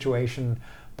and situation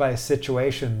by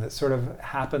situation, that sort of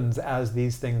happens as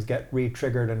these things get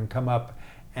re-triggered and come up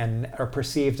and are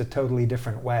perceived a totally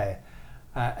different way.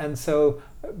 And so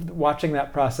watching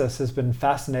that process has been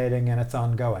fascinating, and it's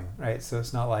ongoing, right? So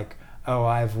it's not like, oh,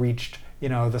 I've reached,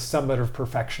 the summit of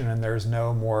perfection and there's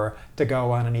no more to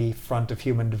go on any front of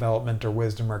human development or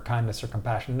wisdom or kindness or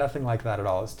compassion. Nothing like that at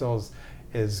all. It still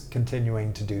is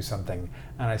continuing to do something,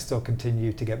 and I still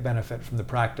continue to get benefit from the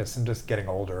practice and just getting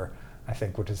older, I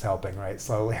think, which is helping, right?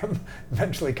 Slowly I'm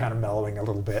eventually kind of mellowing a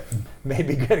little bit and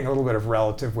maybe getting a little bit of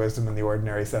relative wisdom in the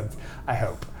ordinary sense, I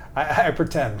hope. I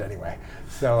pretend anyway.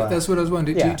 So that's what I was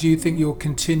wondering. Yeah. Do you think your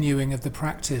continuing of the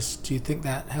practice, do you think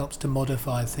that helps to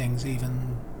modify things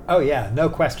even? Oh yeah, no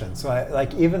question. So I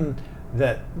like even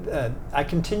that I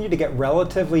continue to get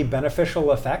relatively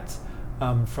beneficial effects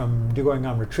from going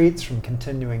on retreats, from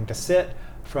continuing to sit,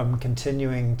 from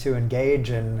continuing to engage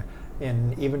in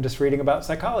even just reading about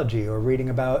psychology or reading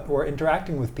about or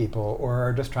interacting with people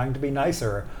or just trying to be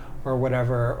nicer or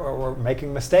whatever, or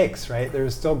making mistakes, right?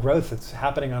 There's still growth that's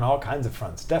happening on all kinds of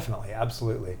fronts, definitely,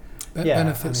 absolutely.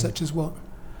 Benefits such as what?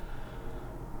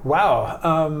 Wow,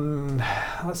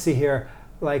 let's see here.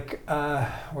 Like,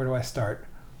 where do I start?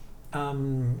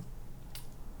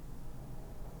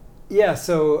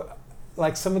 So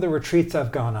like some of the retreats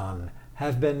I've gone on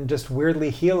have been just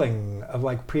weirdly healing of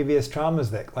like previous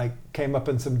traumas that like came up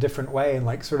in some different way and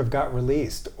like sort of got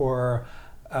released, or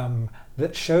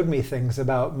that showed me things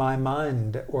about my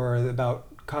mind or about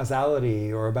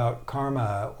causality or about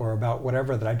karma or about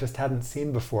whatever that I just hadn't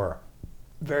seen before.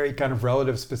 Very kind of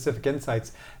relative specific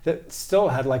insights that still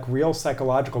had like real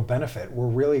psychological benefit, were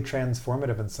really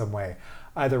transformative in some way,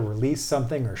 either released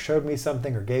something or showed me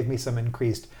something or gave me some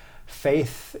increased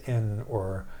faith in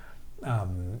or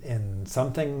in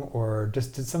something, or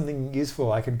just did something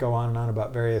useful. I could go on and on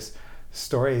about various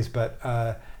stories, but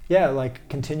like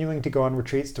continuing to go on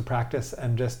retreats to practice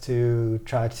and just to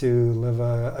try to live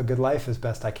a good life as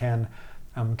best I can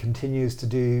continues to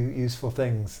do useful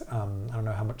things. I don't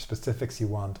know how much specifics you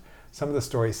want. Some of the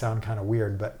stories sound kind of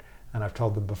weird, and I've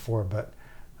told them before, but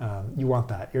you want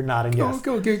that. You're nodding yes.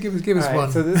 Go, give us right,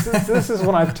 one. So this is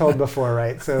one I've told before,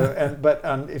 right? So,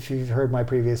 if you've heard my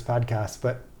previous podcast,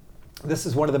 but this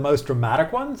is one of the most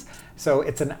dramatic ones. So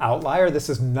it's an outlier. This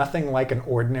is nothing like an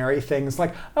ordinary thing. It's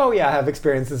like, oh yeah, I have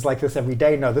experiences like this every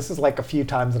day. No, this is like a few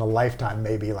times in a lifetime,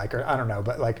 maybe, like, or I don't know,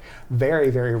 but like very,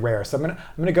 very rare. So I'm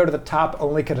gonna go to the top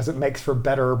only because it makes for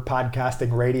better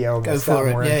podcasting, radio, and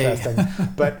sound more interesting. Yeah.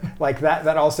 But like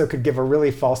that also could give a really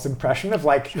false impression of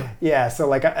like, sure. Yeah. So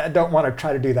like I don't want to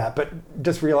try to do that, but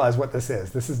just realize what this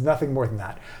is. This is nothing more than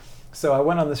that. So I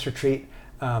went on this retreat.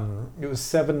 It was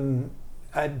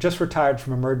I'd just retired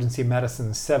from emergency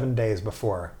medicine 7 days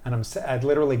before, and I'd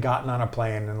literally gotten on a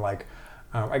plane and like,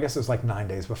 I guess it was like 9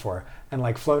 days before, and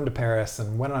like flown to Paris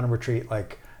and went on a retreat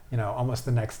like, almost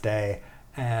the next day.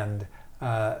 And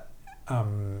so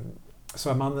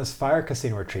I'm on this fire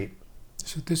casino retreat.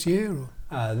 So this year?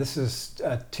 Or? This is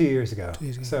 2 years ago. 2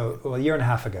 years ago. So a year and a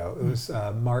half ago. It was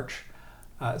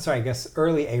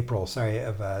early April,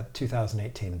 of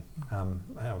 2018.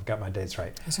 I've got my dates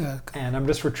right. And I'm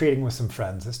just retreating with some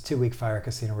friends. This 2-week fire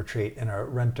casino retreat in a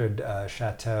rented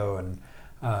chateau in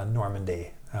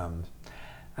Normandy.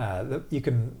 You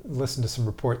can listen to some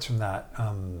reports from that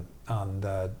on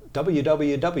the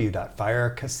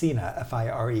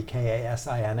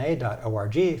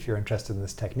www.firekasina.org if you're interested in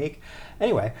this technique.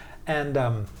 Anyway,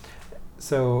 and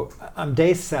so I'm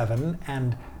day 7,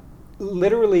 and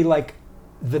literally like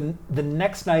the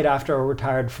next night after I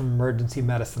retired from emergency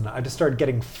medicine, I just started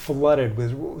getting flooded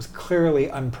with what was clearly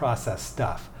unprocessed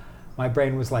stuff. my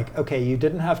brain was like, okay, you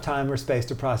didn't have time or space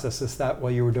to process this that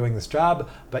while you were doing this job,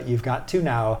 but you've got to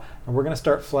now, and we're going to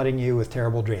start flooding you with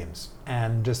terrible dreams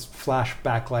and just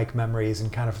flashback-like memories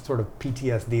and kind of sort of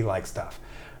PTSD-like stuff,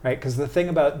 right? Because the thing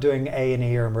about doing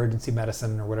A&E or emergency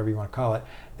medicine or whatever you want to call it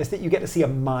is that you get to see a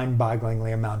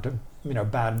mind-bogglingly amount of,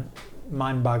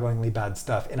 mind-bogglingly bad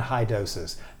stuff in high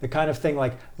doses. The kind of thing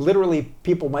like literally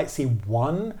people might see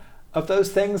one of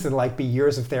those things and like be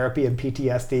years of therapy and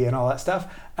PTSD and all that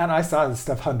stuff. And I saw this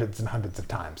stuff hundreds and hundreds of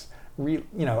times.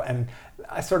 And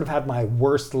I sort of had my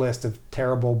worst list of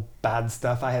terrible bad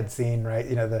stuff I had seen, right?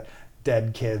 The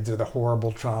dead kids or the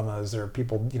horrible traumas or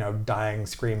people, dying,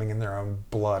 screaming in their own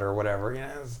blood or whatever,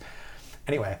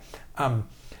 Anyway,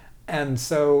 and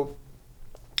so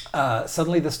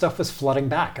suddenly the stuff was flooding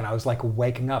back, and I was like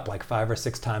waking up like 5 or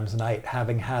 6 times a night,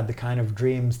 having had the kind of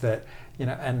dreams that,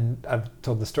 and I've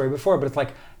told the story before, but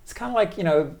it's kind of like,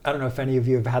 I don't know if any of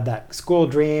you have had that school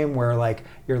dream where like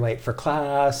you're late for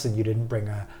class and you didn't bring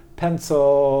a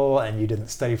pencil and you didn't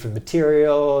study for the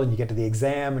material and you get to the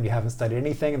exam and you haven't studied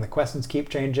anything and the questions keep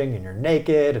changing and you're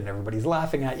naked and everybody's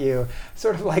laughing at you.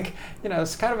 Sort of like,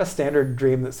 it's kind of a standard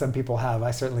dream that some people have.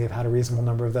 I certainly have had a reasonable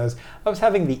number of those. I was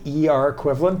having the ER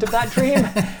equivalent of that dream.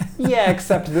 Yeah,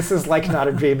 except this is like not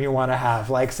a dream you want to have.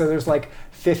 Like, so there's like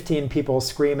 15 people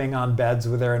screaming on beds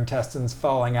with their intestines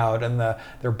falling out and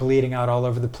they're bleeding out all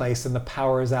over the place and the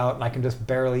power's out and I can just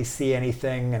barely see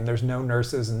anything and there's no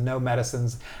nurses and no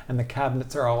medicines and the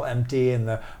cabinets are all empty and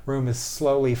the room is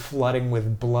slowly flooding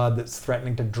with blood that's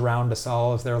threatening to drown us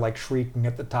all as they're like shrieking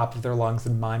at the top of their lungs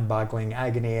in mind-boggling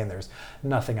agony and there's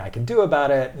nothing I can do about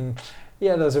it. And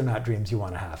yeah, those are not dreams you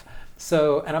want to have.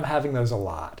 So, and I'm having those a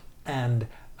lot. And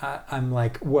I'm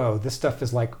like, whoa, this stuff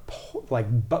is like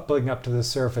bubbling up to the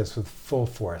surface with full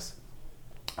force.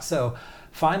 So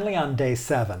finally on day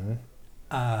 7,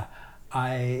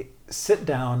 I sit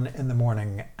down in the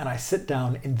morning and I sit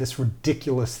down in this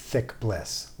ridiculous thick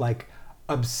bliss, like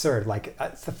absurd. Like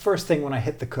it's the first thing when I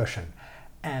hit the cushion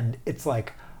and it's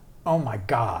like, oh my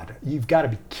God, you've got to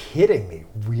be kidding me.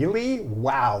 Really?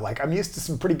 Wow. Like I'm used to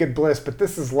some pretty good bliss, but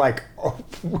this is like, oh,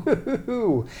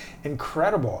 woohoo,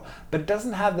 incredible. But it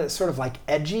doesn't have that sort of like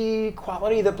edgy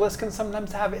quality that bliss can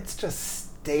sometimes have. It's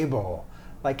just stable,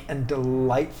 like, and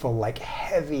delightful, like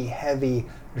heavy, heavy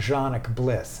jhanic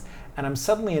bliss. And I'm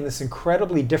suddenly in this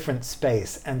incredibly different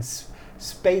space, and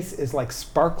space is like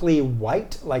sparkly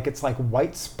white, like it's like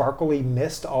white sparkly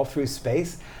mist all through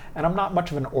space. And I'm not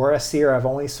much of an aura seer. I've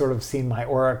only sort of seen my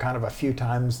aura kind of a few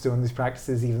times doing these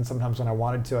practices. Even sometimes when I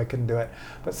wanted to, I couldn't do it.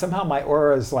 But somehow my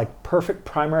aura is like perfect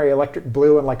primary electric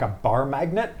blue and like a bar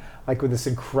magnet, like with this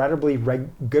incredibly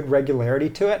good regularity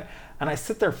to it. And I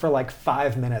sit there for like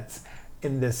 5 minutes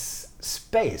in this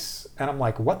space and I'm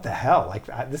like, what the hell? Like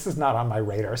this is not on my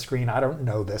radar screen. I don't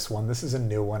know this one. This is a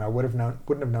new one. I wouldn't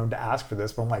have known to ask for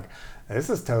this, but I'm like,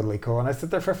 this is totally cool. And I sit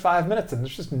there for 5 minutes and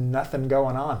there's just nothing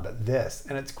going on but this,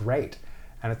 and it's great.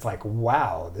 And it's like,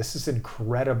 wow, this is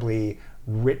incredibly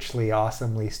richly,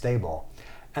 awesomely stable.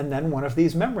 And then one of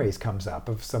these memories comes up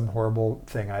of some horrible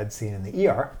thing I had seen in the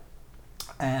ER.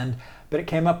 But it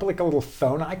came up like a little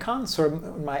phone icon sort of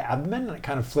in my abdomen, and it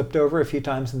kind of flipped over a few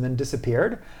times and then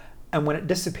disappeared. And when it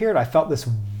disappeared, I felt this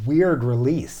weird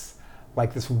release,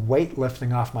 like this weight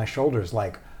lifting off my shoulders,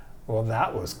 like, well,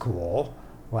 that was cool.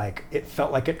 Like it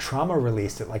felt like it trauma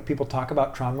released it. Like people talk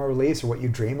about trauma release or what you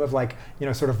dream of, like,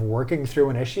 sort of working through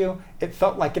an issue. It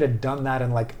felt like it had done that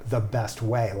in like the best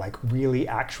way, like really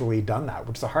actually done that,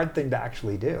 which is a hard thing to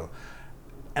actually do.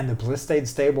 And the bliss stayed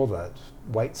stable, the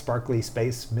white sparkly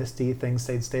space misty thing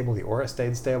stayed stable, the aura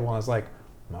stayed stable, and I was like,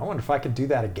 I wonder if I could do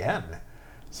that again.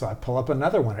 So I pull up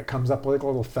another one. It comes up like a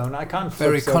little phone icon.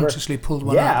 Very consciously pulled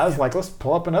one up. Yeah, I was like, let's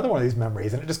pull up another one of these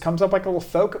memories. And it just comes up like a little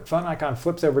phone icon,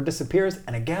 flips over, disappears.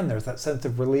 And again, there's that sense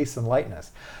of release and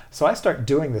lightness. So I start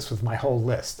doing this with my whole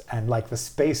list. And like the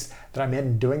space that I'm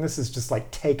in doing this is just like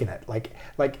taking it. Like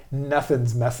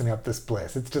nothing's messing up this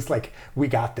bliss. It's just like, we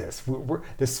got this.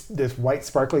 This white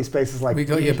sparkly space is like, we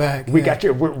got your back. We got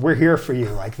you. We're here for you.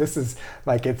 Like this is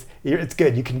like, it's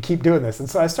good. You can keep doing this. And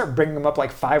so I start bringing them up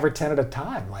like 5 or 10 at a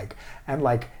time.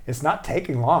 And it's not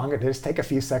taking long. It just take a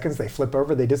few seconds. They flip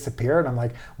over, they disappear, and I'm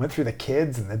like, went through the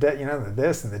kids and the dead, the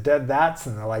this and the dead that's,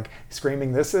 and the like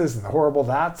screaming thises and the horrible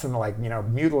that's, and the like,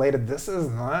 mutilated thises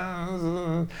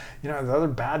and the other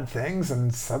bad things.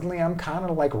 And suddenly I'm kind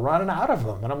of like running out of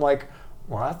them, and I'm like,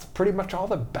 well, that's pretty much all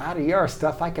the bad ER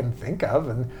stuff I can think of.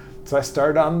 And So I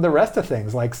started on the rest of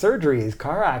things like surgeries,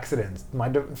 car accidents, my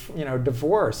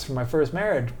divorce from my first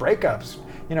marriage, breakups,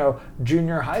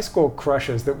 junior high school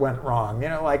crushes that went wrong.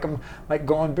 Like I'm like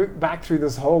going back through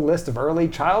this whole list of early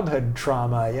childhood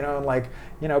trauma.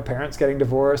 Parents getting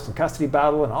divorced and custody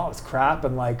battle and all this crap,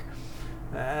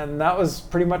 and that was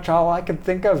pretty much all I could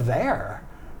think of there,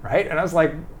 right? And I was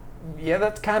like, yeah,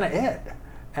 that's kind of it.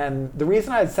 And the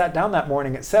reason I had sat down that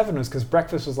morning at 7 was because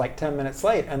breakfast was like 10 minutes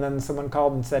late, and then someone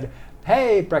called and said,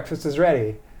 hey, breakfast is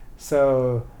ready.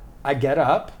 So I get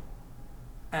up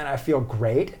and I feel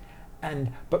great,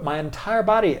 but my entire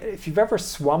body, if you've ever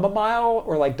swum a mile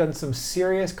or like done some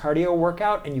serious cardio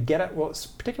workout and you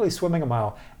particularly swimming a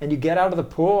mile, and you get out of the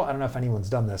pool, I don't know if anyone's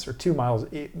done this, or 2 miles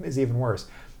is even worse,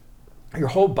 your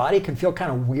whole body can feel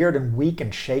kind of weird and weak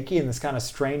and shaky in this kind of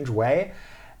strange way.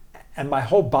 And my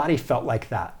whole body felt like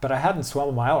that, but I hadn't swum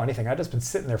a mile or anything. I'd just been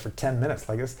sitting there for 10 minutes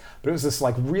like this, but it was this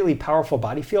like really powerful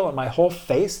body feel, and my whole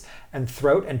face and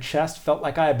throat and chest felt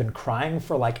like I had been crying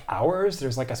for like hours.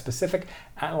 There's like a specific,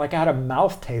 like I had a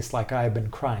mouth taste like I had been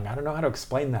crying. I don't know how to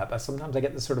explain that, but sometimes I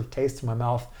get this sort of taste in my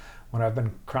mouth when I've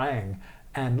been crying,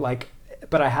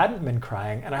 but I hadn't been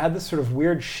crying, and I had this sort of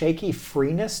weird shaky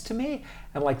freeness to me,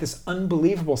 and like this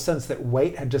unbelievable sense that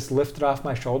weight had just lifted off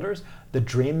my shoulders. The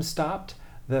dream stopped.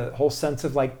 The whole sense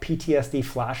of like PTSD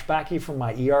flashbacky from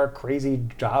my ER crazy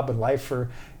job and life for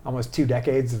almost 2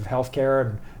 decades of healthcare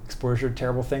and exposure to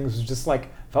terrible things was just like,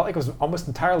 felt like it was almost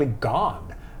entirely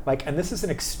gone. And this is an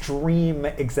extreme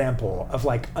example of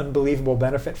like unbelievable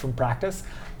benefit from practice.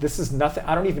 This is nothing,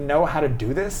 I don't even know how to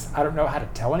do this. I don't know how to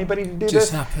tell anybody to do this.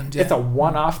 Just happened, yeah. It's a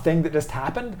one-off thing that just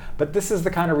happened, but this is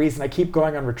the kind of reason I keep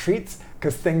going on retreats,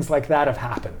 because things like that have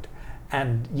happened.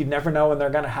 And you never know when they're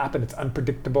going to happen. It's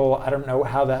unpredictable. I don't know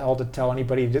how the hell to tell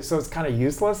anybody. So it's kind of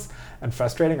useless and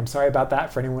frustrating. I'm sorry about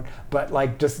that for anyone.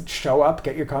 But just show up,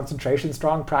 get your concentration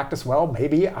strong, practice well,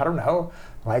 maybe. I don't know.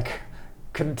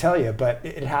 Couldn't tell you. But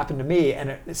it happened to me. And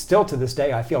it still to this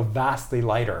day, I feel vastly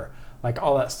lighter.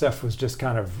 All that stuff was just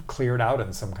kind of cleared out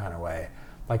in some kind of way.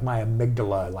 My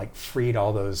amygdala freed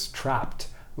all those trapped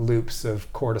loops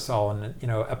of cortisol and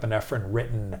epinephrine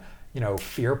written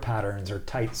fear patterns or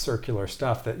tight circular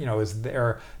stuff that, is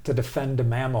there to defend a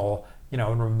mammal,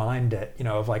 and remind it,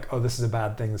 of oh, this is a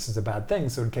bad thing, this is a bad thing.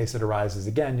 So in case it arises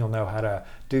again, you'll know how to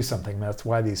do something. That's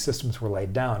why these systems were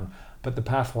laid down. But the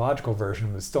pathological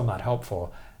version was still not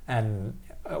helpful. And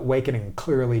awakening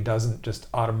clearly doesn't just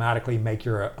automatically make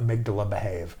your amygdala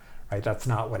behave, right? That's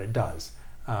not what it does.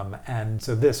 And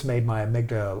so this made my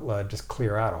amygdala just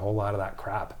clear out a whole lot of that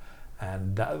crap.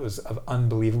 And that was of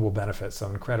unbelievable benefit. So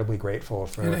I'm incredibly grateful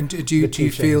for And do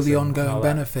you feel the ongoing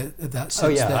benefit of that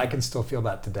since then? then? I can still feel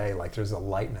that today. There's a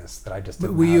lightness that I just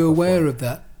didn't have Were you aware before. of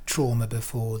that trauma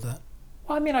before that?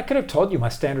 Well, I could have told you my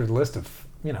standard list of,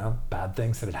 bad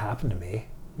things that had happened to me,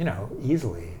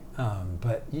 easily.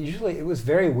 But usually it was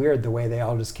very weird the way they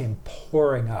all just came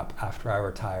pouring up after I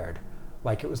retired.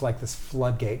 It was like this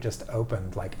floodgate just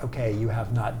opened. Okay, you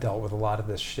have not dealt with a lot of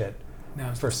this shit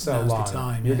for so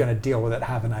long. You're going to deal with it.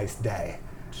 Have a nice day.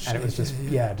 And it was just,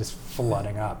 just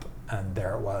flooding up. And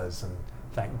there it was. And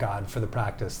thank God for the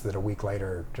practice that a week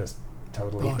later just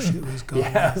totally... It was gone.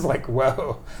 Yeah, I was like,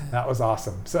 whoa, that was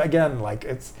awesome. So again,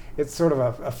 it's sort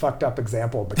of a fucked up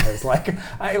example because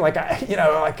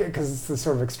because it's the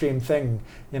sort of extreme thing,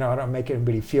 I don't make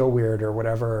anybody feel weird or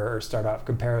whatever, or start off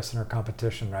comparison or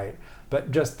competition, right?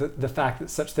 But just the fact that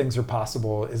such things are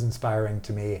possible is inspiring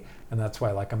to me. And that's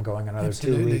why I'm going another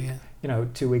Absolutely,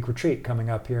 2-week retreat coming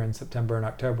up here in September and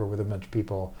October with a bunch of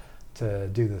people to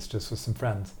do this just with some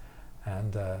friends.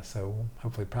 And so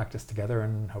hopefully practice together,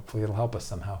 and hopefully it'll help us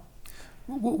somehow.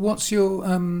 What's your,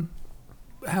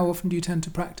 how often do you tend to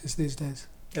practice these days?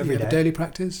 Every day. A daily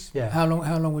practice? Yeah. How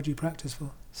long would you practice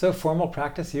for? So formal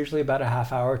practice, usually about a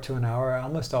half hour to an hour.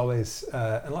 Almost always,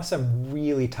 unless I'm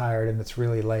really tired and it's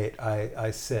really late,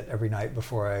 I sit every night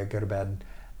before I go to bed.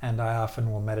 And I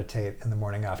often will meditate in the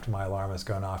morning after my alarm has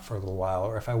gone off for a little while.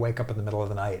 Or if I wake up in the middle of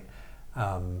the night,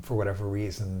 for whatever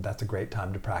reason, that's a great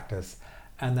time to practice.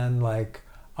 And then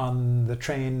on the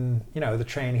train, the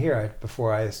train here,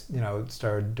 before I,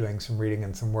 started doing some reading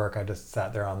and some work, I just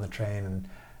sat there on the train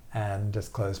and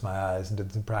just closed my eyes and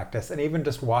did some practice. And even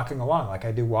just walking along,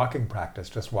 I do walking practice,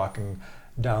 just walking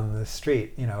down the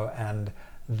street, and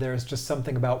there's just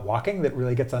something about walking that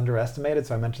really gets underestimated.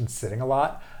 So I mentioned sitting a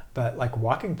lot, but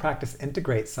walking practice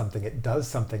integrates something, it does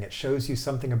something, it shows you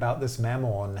something about this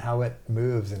mammal and how it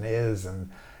moves and is, and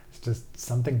it's just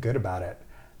something good about it.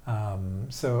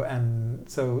 And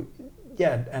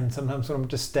sometimes when I'm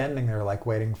just standing there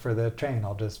waiting for the train,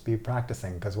 I'll just be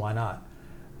practicing, because why not?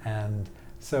 And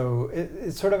So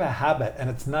it's sort of a habit, and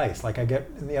it's nice. Like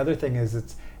and the other thing is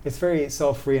it's very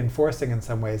self-reinforcing in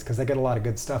some ways because I get a lot of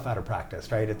good stuff out of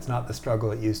practice, right? It's not the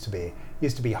struggle it used to be. It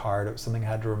used to be hard. It was something I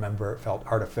had to remember. It felt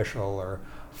artificial or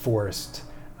forced,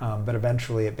 but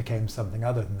eventually it became something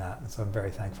other than that, and so I'm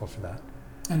very thankful for that.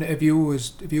 And have you always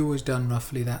done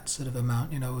roughly that sort of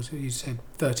amount? You know, you said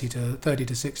 30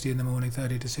 to 60 in the morning,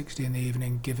 30 to 60 in the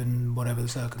evening, given whatever the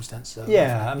circumstances are.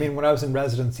 Yeah, I mean, when I was in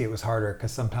residency, it was harder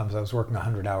because sometimes I was working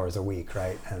 100 hours a week,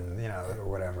 right? And or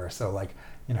whatever. So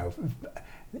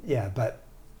yeah. But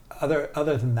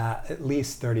other than that, at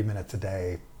least 30 minutes a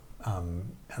day,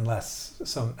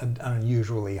 unless an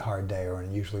unusually hard day or an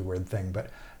unusually weird thing. But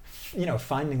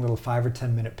finding little 5 or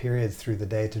 10 minute periods through the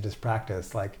day to just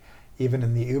practice, like. Even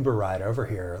in the Uber ride over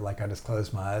here, like I just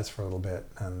closed my eyes for a little bit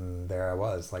and there I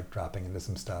was, like dropping into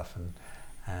some stuff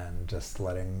and just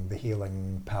letting the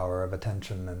healing power of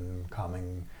attention and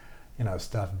calming,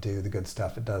 stuff do the good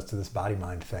stuff it does to this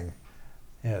body-mind thing.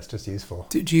 Yeah, it's just useful.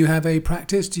 Do you have a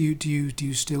practice? Do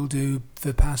you still do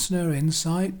Vipassana,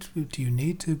 insight? Do you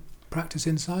need to practice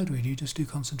insight, or do you just do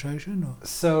concentration? Or?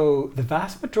 So the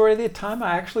vast majority of the time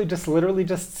I actually literally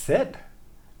just sit.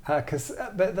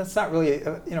 But that's not really,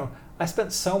 I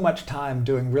spent so much time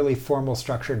doing really formal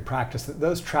structured practice that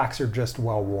those tracks are just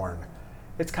well worn.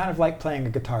 It's kind of like playing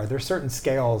a guitar. There's certain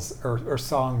scales or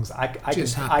songs I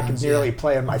could nearly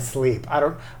play in my sleep.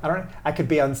 I could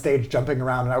be on stage jumping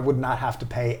around and I would not have to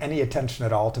pay any attention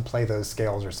at all to play those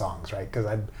scales or songs, right? Because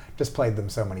I'd just played them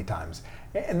so many times.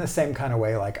 In the same kind of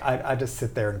way, like I just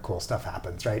sit there and cool stuff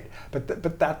happens, right?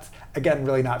 But that's, again,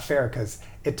 really not fair because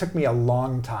it took me a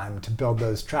long time to build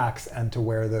those tracks and to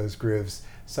wear those grooves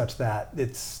such that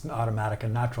it's automatic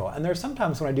and natural. And there's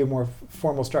sometimes when I do more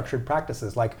formal structured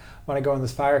practices, like when I go on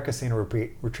this fire casino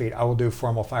retreat, I will do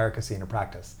formal fire casino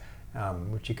practice,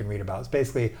 which you can read about. It's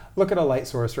basically look at a light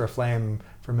source or a flame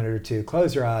for a minute or two,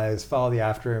 close your eyes, follow the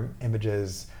after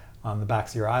images on the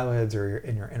backs of your eyelids or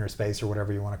in your inner space or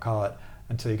whatever you want to call it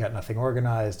until you got nothing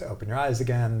organized. Open your eyes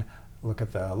again, look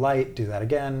at the light, do that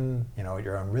again, at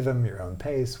your own rhythm, your own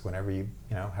pace, whenever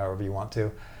however you want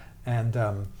to. And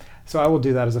so I will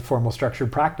do that as a formal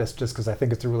structured practice just because I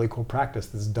think it's a really cool practice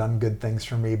that's done good things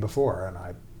for me before, and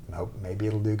I hope maybe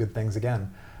it'll do good things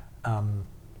again. And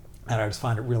I just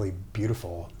find it really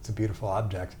beautiful. It's a beautiful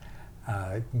object.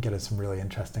 You can get at some really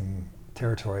interesting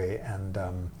territory, and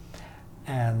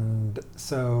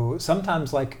so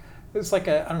sometimes it was I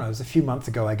don't know, it was a few months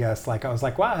ago, I guess, I was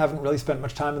like, wow, I haven't really spent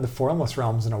much time in the formless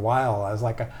realms in a while. I was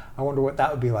like, I wonder what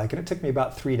that would be like. And it took me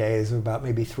about 3 days, about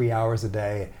maybe 3 hours a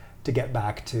day to get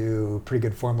back to pretty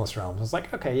good formless realms. I was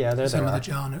like, okay, yeah, there's some of the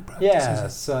jhana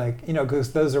practices. Yeah, it's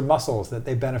because those are muscles that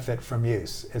they benefit from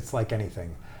use. It's like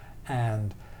anything.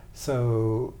 And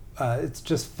so it's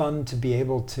just fun to be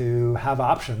able to have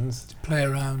options. To play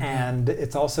around. And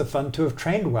it's also fun to have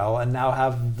trained well and now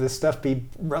have this stuff be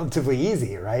relatively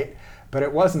easy, right? But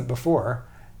it wasn't before,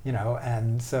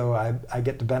 and so I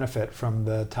get to benefit from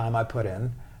the time I put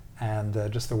in and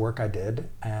just the work I did.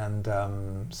 And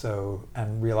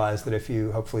and realize that if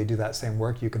you hopefully do that same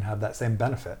work, you can have that same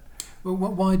benefit. Well,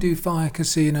 why do fire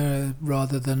casino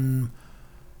rather than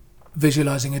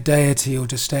visualizing a deity or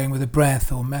just staying with a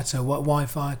breath or metta? Why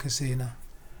fire casino?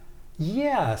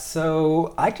 Yeah,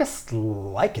 so I just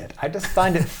like it. I just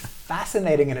find it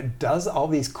fascinating, and it does all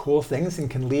these cool things and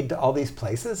can lead to all these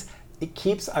places.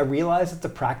 I realize it's a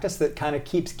practice that kind of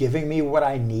keeps giving me what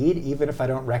I need, even if I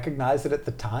don't recognize it at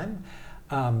the time.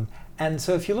 And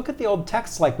so if you look at the old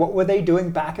texts, what were they doing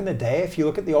back in the day? If you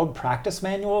look at the old practice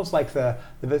manuals, like the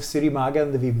Visuddhimagga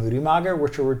and the Vimudimagga,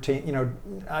 which are,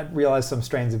 I realize some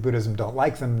strains of Buddhism don't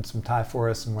like them, some Thai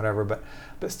forests and whatever,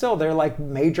 but still they're like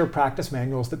major practice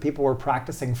manuals that people were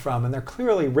practicing from, and they're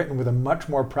clearly written with a much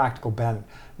more practical bent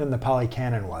than the Pali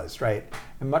Canon was, right?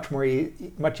 And much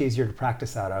easier to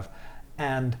practice out of.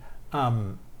 And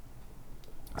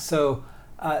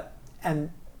and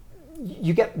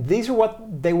these are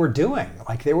what they were doing.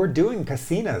 They were doing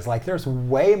kasinas. There's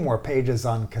way more pages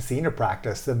on kasina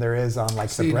practice than there is on the breath.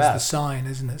 It's the sign,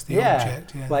 isn't it? It's the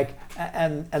object. Yeah.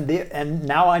 And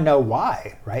now I know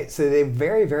why, right? So they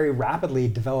very, very rapidly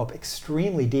develop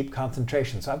extremely deep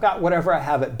concentration. So I've got whatever I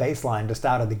have at baseline just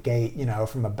out of the gate,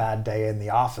 from a bad day in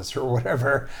the office or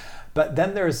whatever. But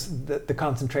then there's the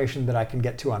concentration that I can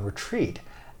get to on retreat.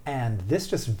 And this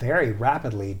just very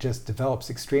rapidly just develops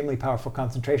extremely powerful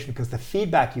concentration because the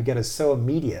feedback you get is so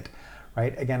immediate,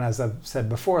 right? Again, as I've said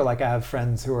before, I have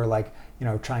friends who are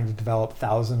trying to develop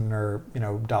 $1,000 or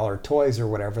dollar toys or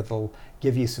whatever. They'll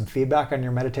give you some feedback on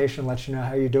your meditation, let you know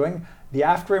how you're doing. The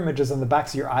after images on the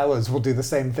backs of your eyelids will do the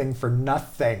same thing for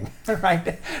nothing,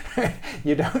 right?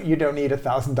 You don't need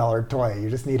 $1,000 toy. You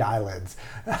just need eyelids.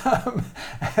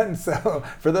 And so,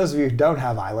 for those of you who don't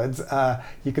have eyelids,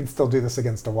 you can still do this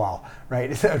against a wall,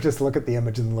 right? So just look at the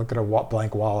image and look at a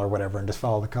blank wall or whatever, and just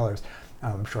follow the colors.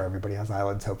 I'm sure everybody has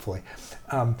eyelids, hopefully.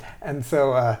 And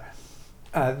so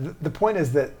the point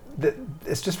is that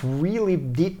it's just really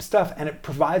deep stuff, and it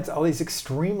provides all these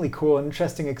extremely cool and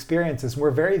interesting experiences.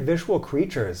 We're very visual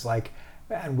creatures,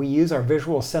 and we use our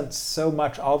visual sense so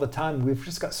much all the time. We've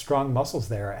just got strong muscles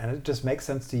there, and it just makes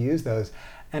sense to use those.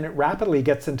 And it rapidly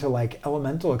gets into like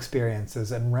elemental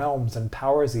experiences and realms and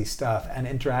powersy stuff and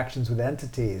interactions with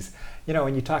entities. You know,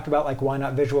 when you talked about like, why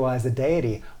not visualize a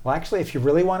deity? Well, actually, if you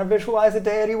really want to visualize a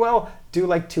deity well, do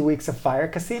like 2 weeks of fire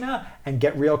casino and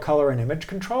get real color and image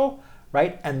control,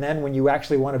 right? And then when you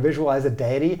actually want to visualize a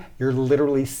deity, you're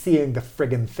literally seeing the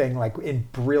friggin' thing like in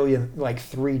brilliant, like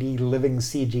 3D living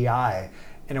CGI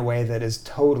in a way that is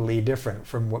totally different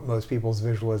from what most people's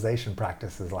visualization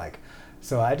practice is like.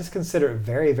 So I just consider it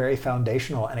very, very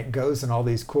foundational, and it goes in all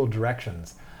these cool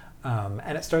directions.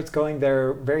 And it starts going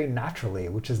there very naturally,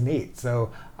 which is neat.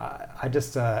 So I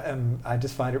just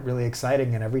find it really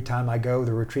exciting. And every time I go,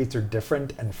 the retreats are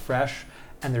different and fresh,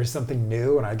 and there's something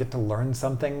new, and I get to learn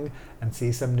something and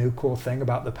see some new cool thing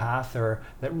about the path, or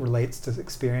that relates to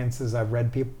experiences I've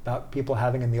read about people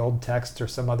having in the old text or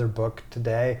some other book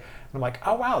today. And I'm like,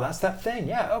 oh wow, that's that thing.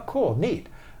 Yeah, oh cool, neat.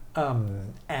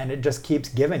 And it just keeps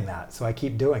giving that, so I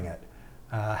keep doing it.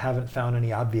 Haven't found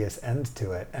any obvious end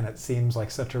to it, and it seems like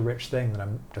such a rich thing that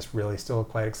I'm just really still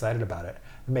quite excited about it.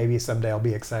 Maybe someday I'll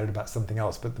be excited about something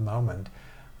else, but at the moment,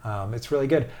 it's really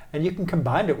good. And you can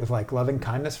combine it with like loving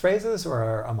kindness phrases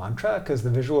or a mantra, because the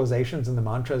visualizations and the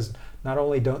mantras not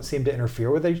only don't seem to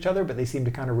interfere with each other, but they seem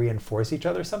to kind of reinforce each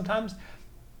other sometimes.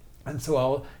 And so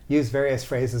I'll use various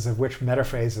phrases, of which meta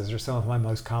phrases are some of my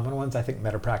most common ones. I think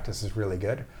meta practice is really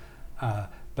good.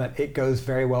 But it goes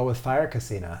very well with fire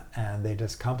casino, and they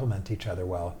just complement each other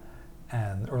well,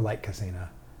 or light casino,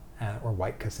 or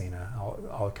white casino,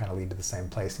 all kind of lead to the same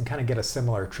place and kind of get a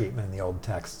similar treatment in the old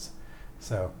texts.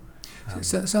 So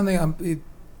something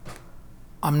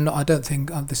I don't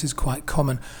think this is quite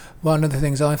common. One of the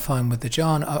things I find with the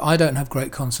jhana, I don't have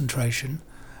great concentration,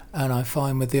 and I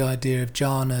find with the idea of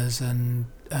jhanas and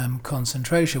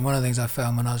concentration, one of the things I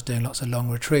found when I was doing lots of long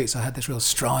retreats, I had this real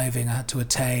striving I had to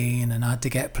attain, and I had to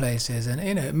get places, and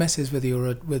you know, it messes with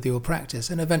your practice,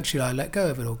 and eventually I let go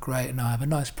of it all. Great, and I have a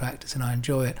nice practice and I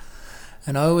enjoy it.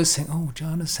 And I always think, oh,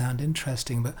 jhanas sound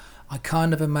interesting, but I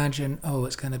kind of imagine, oh,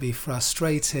 it's going to be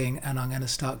frustrating, and I'm going to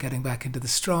start getting back into the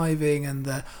striving and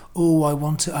the, oh, I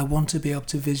want to be able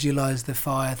to visualize the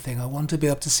fire thing. I want to be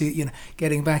able to see, you know,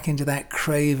 getting back into that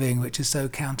craving, which is so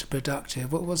counterproductive.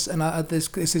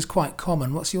 This is quite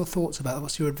common. What's your thoughts about that?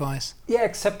 What's your advice? Yeah,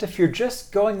 except if you're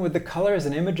just going with the colors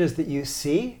and images that you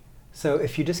see. So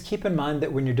if you just keep in mind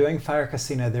that when you're doing fire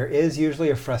casino, there is usually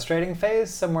a frustrating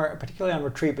phase somewhere, particularly on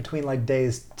retreat, between like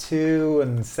days 2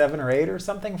 and 7 or 8 or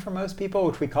something for most people,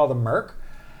 which we call the murk.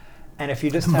 And if you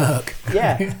just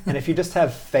and if you just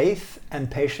have faith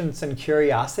and patience and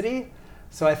curiosity.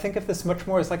 So I think of this much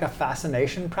more as like a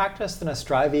fascination practice than a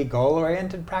strivey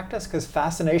goal-oriented practice, because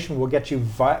fascination will get you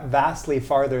vastly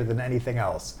farther than anything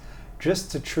else.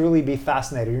 Just to truly be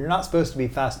fascinated. You're not supposed to be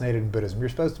fascinated in Buddhism. You're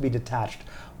supposed to be detached,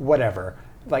 whatever.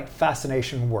 Like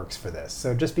fascination works for this.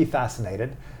 So just be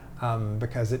fascinated,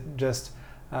 because it just,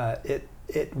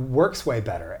 it works way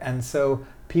better. And so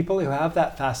people who have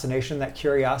that fascination, that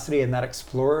curiosity, and that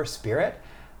explorer spirit,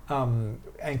 and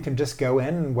can just go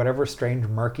in whatever strange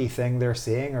murky thing they're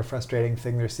seeing or frustrating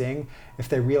thing they're seeing, if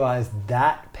they realize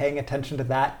that paying attention to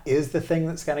that is the thing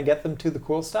that's going to get them to the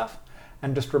cool stuff,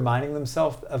 and just reminding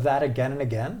themselves of that again and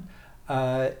again,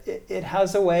 it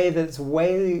has a way that's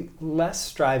way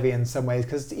less strivey in some ways,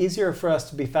 because it's easier for us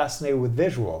to be fascinated with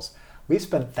visuals. We've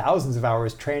spent thousands of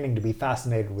hours training to be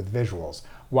fascinated with visuals,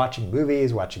 watching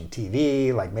movies, watching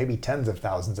TV, like maybe tens of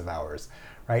thousands of hours,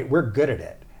 right? We're good at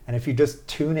it. And if you just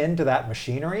tune into that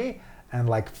machinery and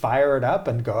like fire it up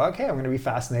and go, okay, I'm going to be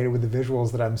fascinated with the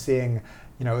visuals that I'm seeing,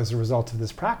 you know, as a result of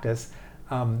this practice,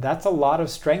 that's a lot of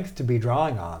strength to be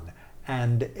drawing on.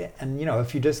 And you know,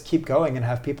 if you just keep going and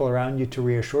have people around you to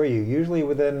reassure you, usually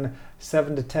within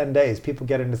 7 to 10 days, people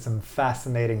get into some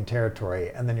fascinating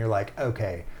territory, and then you're like,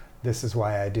 okay, this is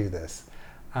why I do this.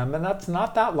 And that's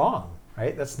not that long,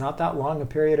 right? That's not that long a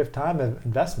period of time of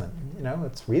investment.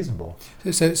 it's reasonable.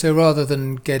 So rather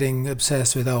than getting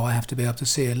obsessed with, I have to be able to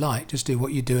see a light, just do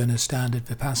what you do in a standard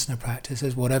Vipassana practice.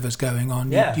 Is whatever's going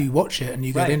on, you watch it and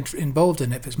you get involved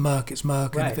in it. If it's murk, it's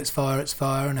murk, and if it's fire, it's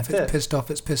fire, and if it's pissed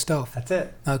off, it's pissed off. That's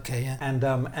it. Okay, yeah.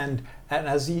 And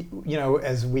as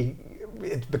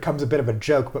it becomes a bit of a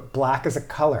joke, but black is a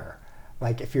color.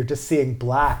 Like if you're just seeing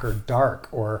black or dark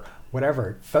or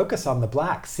whatever, focus on the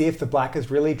black. See if the black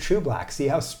is really true black. See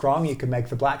how strong you can make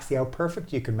the black. See how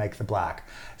perfect you can make the black.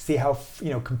 See how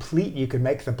complete you can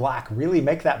make the black. Really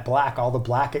make that black all the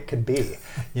black it can be,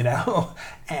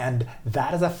 And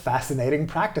that is a fascinating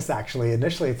practice, actually.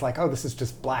 Initially, it's like, this is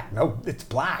just black. No, it's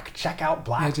black. Check out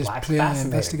black. Just Black's fascinating.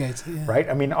 Investigate it, yeah. Right?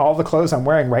 I mean, all the clothes I'm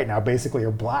wearing right now basically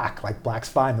are black. Like, black's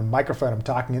fine. The microphone I'm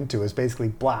talking into is basically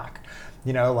black.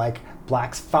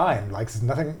 Black's fine, like there's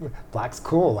nothing, black's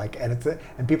cool,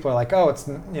 and people are like, it's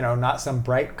not some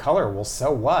bright color. Well,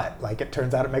 so what? Like, it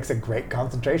turns out it makes a great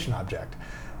concentration object.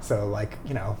 So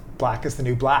black is the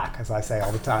new black, as I say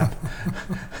all the time.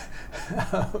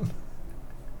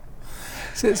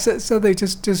 So they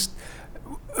just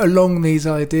along these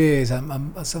ideas,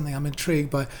 something I'm intrigued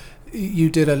by. You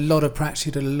did a lot of practice,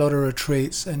 you did a lot of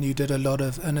retreats, and you did a lot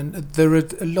of, and there are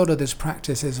a lot of this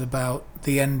practice is about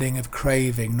the ending of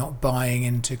craving, not buying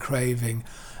into craving.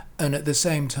 And at the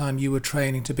same time, you were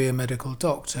training to be a medical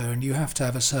doctor, and you have to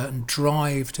have a certain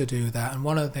drive to do that. And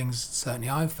one of the things certainly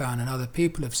I've found, and other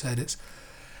people have said, it's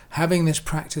having this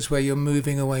practice where you're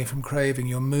moving away from craving,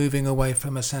 you're moving away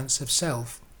from a sense of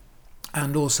self,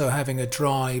 and also having a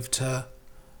drive to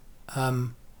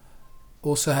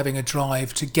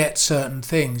get certain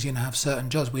things, have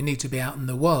certain jobs. We need to be out in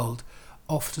the world.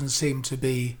 Often seem to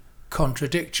be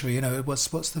contradictory. What's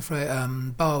the phrase?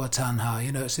 Bhava tanha.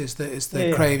 It's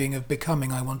the craving of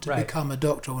becoming. I want to become a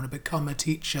doctor. I want to become a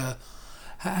teacher.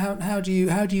 How do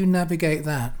you navigate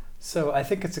that? So I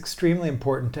think it's extremely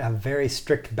important to have very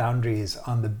strict boundaries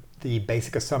on the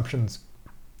basic assumptions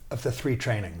of the three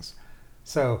trainings.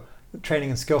 So training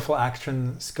in skillful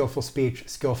action, skillful speech,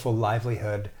 skillful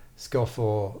livelihood,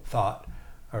 skillful thought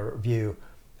or view.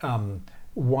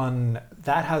 One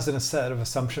that has a set of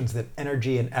assumptions that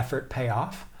energy and effort pay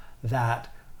off, that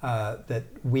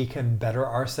we can better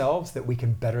ourselves, that we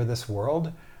can better this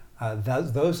world.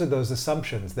 Those are those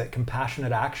assumptions, that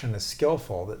compassionate action is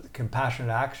skillful, that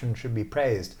compassionate action should be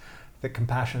praised, that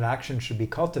compassionate action should be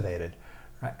cultivated,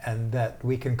 right? And that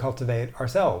we can cultivate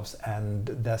ourselves and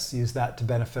thus use that to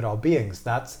benefit all beings.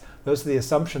 Those are the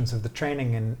assumptions of the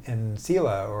training in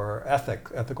sila or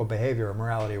ethical behavior or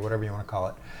morality or whatever you want to call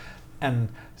it. And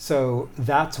so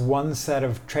that's one set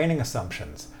of training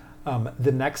assumptions.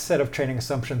 The next set of training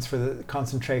assumptions for the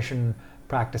concentration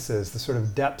practices, the sort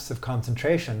of depths of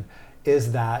concentration,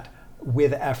 is that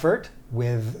with effort,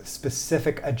 with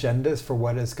specific agendas for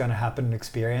what is going to happen in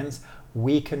experience,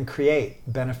 we can create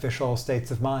beneficial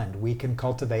states of mind. We can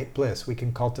cultivate bliss. We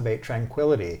can cultivate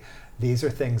tranquility. These are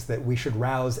things that we should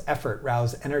rouse effort,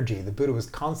 rouse energy. The Buddha was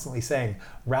constantly saying,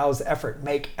 rouse effort,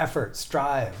 make effort,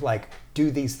 strive,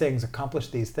 do these things, accomplish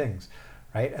these things,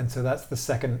 right? And so that's the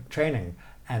second training.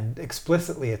 And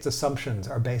explicitly, its assumptions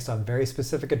are based on very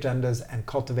specific agendas and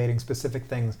cultivating specific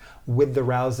things with the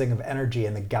rousing of energy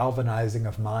and the galvanizing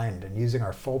of mind and using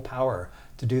our full power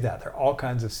to do that. There are all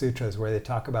kinds of sutras where they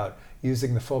talk about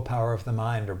using the full power of the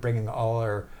mind or bringing all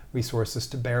our resources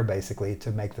to bear, basically,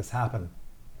 to make this happen.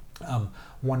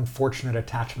 One fortunate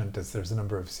attachment is there's a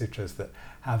number of sutras that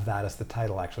have that as the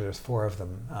title. Actually, there's 4 of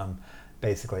them,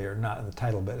 basically, or not in the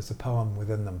title, but it's a poem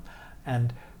within them.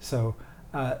 And so,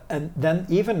 and then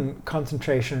even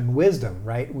concentration and wisdom,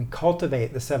 right? We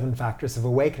cultivate the 7 factors of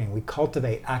awakening. We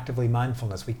cultivate actively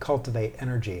mindfulness. We cultivate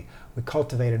energy. We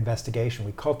cultivate investigation.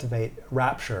 We cultivate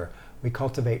rapture. We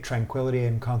cultivate tranquility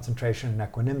and concentration and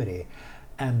equanimity.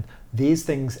 And these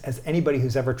things, as anybody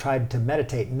who's ever tried to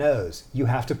meditate knows, you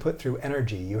have to put through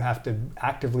energy. You have to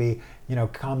actively,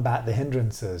 combat the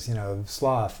hindrances,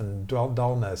 sloth and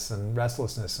dullness and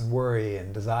restlessness and worry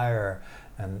and desire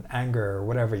and anger or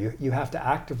whatever. You have to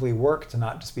actively work to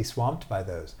not just be swamped by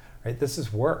those, right? This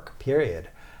is work, period.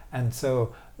 And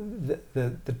so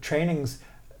the trainings,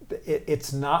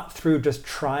 it's not through just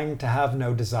trying to have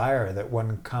no desire that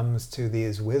one comes to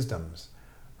these wisdoms.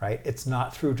 Right? It's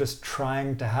not through just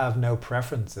trying to have no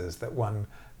preferences that one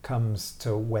comes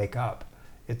to wake up.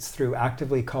 It's through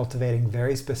actively cultivating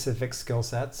very specific skill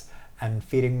sets and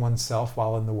feeding oneself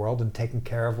while in the world and taking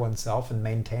care of oneself and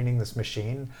maintaining this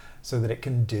machine so that it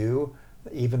can do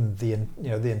even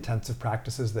the intensive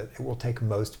practices that it will take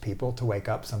most people to wake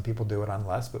up. Some people do it on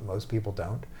less, but most people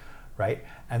don't. right?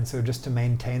 And so just to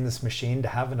maintain this machine, to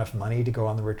have enough money to go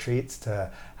on the retreats,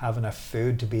 to have enough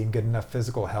food, to be in good enough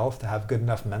physical health, to have good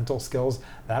enough mental skills,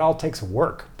 that all takes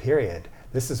work, period.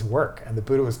 This is work. And the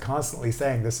Buddha was constantly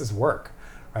saying, this is work,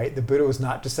 right? The Buddha was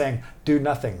not just saying, do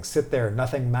nothing, sit there,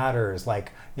 nothing matters,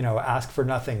 like, ask for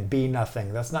nothing, be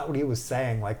nothing. That's not what he was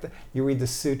saying. Like, you read the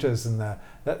suttas and the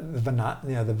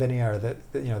Vinaya, or the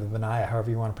Vinaya, however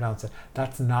you want to pronounce it,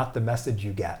 that's not the message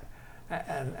you get.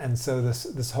 And so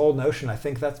this whole notion, I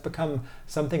think that's become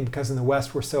something, because in the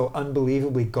West we're so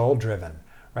unbelievably goal driven,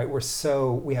 right?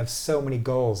 We have so many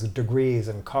goals, degrees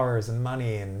and cars and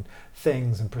money and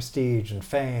things and prestige and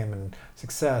fame and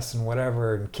success and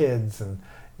whatever, and kids and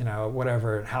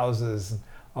whatever, and houses and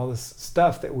all this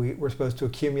stuff that we're supposed to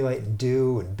accumulate and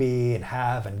do and be and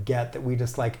have and get, that we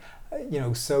just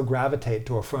so gravitate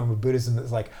to a form of Buddhism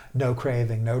that's like no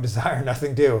craving, no desire,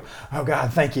 nothing do. Oh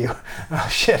God, thank you. Oh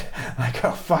shit. Like,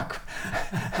 oh fuck.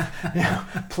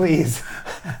 Please.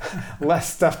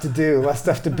 Less stuff to do, less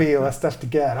stuff to be, less stuff to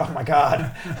get. Oh my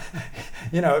God.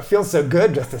 It feels so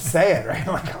good just to say it, right?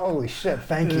 Like, holy shit,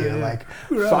 thank you. Like,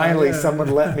 finally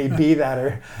someone let me be that.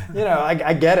 Or,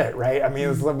 I get it, right? I mean,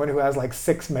 it's someone who has like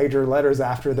 6 major letters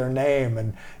after their name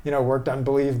and, worked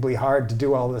unbelievably hard to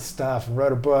do all this stuff and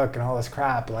wrote a book and all this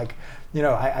crap. Like,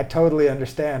 I totally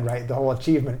understand, right? The whole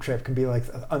achievement trip can be like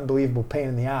an unbelievable pain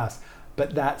in the ass.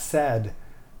 But that said,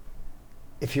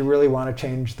 if you really want to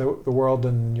change the world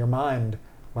and your mind,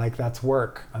 like, that's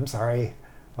work. I'm sorry.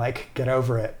 Like, get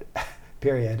over it,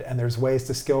 period. And there's ways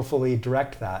to skillfully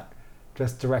direct that.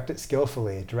 Just direct it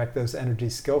skillfully, direct those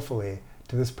energies skillfully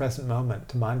to this present moment,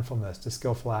 to mindfulness, to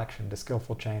skillful action, to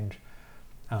skillful change,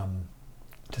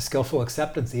 to skillful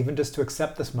acceptance. Even just to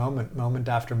accept this moment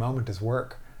after moment, is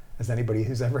work, as anybody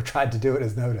who's ever tried to do it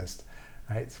has noticed,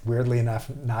 right? It's weirdly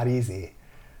enough not easy.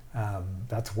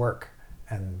 That's work.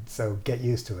 And so get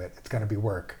used to it. It's going to be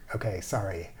work. Okay,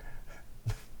 sorry.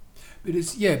 But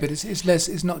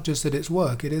it's not just that it's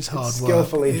work, it is hard work.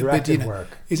 Skillfully directed work.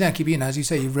 Exactly, as you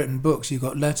say, you've written books, you've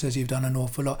got letters, you've done an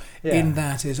awful lot. Yeah. In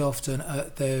that is often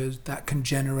that can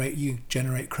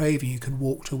generate craving. You can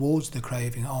walk towards the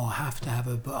craving. Oh, I have to have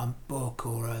a book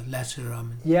or a letter.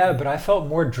 Yeah, but I felt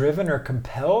more driven or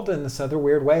compelled in this other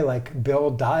weird way. Like,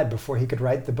 Bill died before he could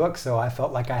write the book, so I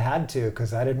felt like I had to,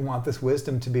 because I didn't want this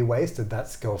wisdom to be wasted.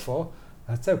 That's skillful.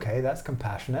 That's okay. That's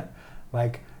compassionate.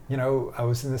 Like, I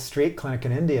was in the street clinic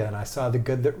in India and I saw the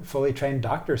good that fully trained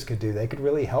doctors could do. They could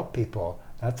really help people.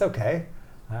 That's okay.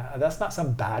 That's not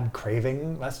some bad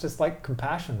craving. That's just like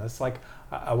compassion. That's like,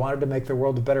 I wanted to make the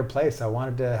world a better place. I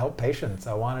wanted to help patients.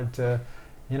 I wanted to,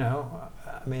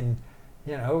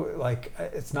 like,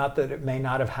 it's not that it may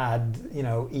not have had,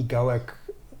 egoic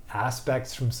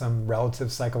aspects from some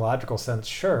relative psychological sense.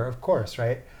 Sure, of course,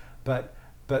 right? But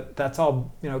that's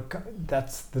all,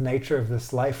 that's the nature of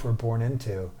this life we're born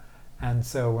into. And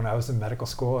so when I was in medical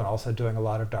school and also doing a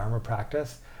lot of Dharma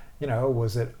practice,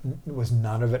 was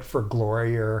none of it for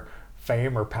glory or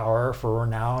fame or power, for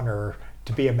renown or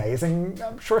to be amazing?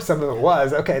 I'm sure some of it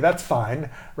was. Okay, that's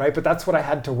fine, right? But that's what I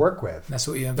had to work with. That's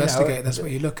what you investigate. That's what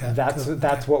you look at.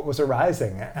 That's what was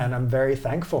arising. And I'm very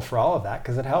thankful for all of that,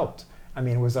 because it helped. I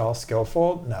mean, was it all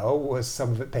skillful? No. Was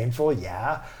some of it painful?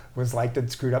 Yeah. Did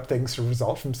screwed up things to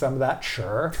result from some of that?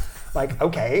 Sure. Like,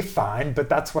 okay, fine, but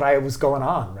that's what I was going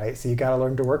on, right? So you got to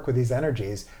learn to work with these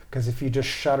energies, because if you just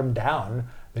shut them down,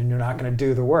 then you're not going to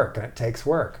do the work, and it takes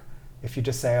work. If you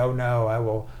just say, oh no, I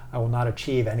will not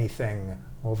achieve anything,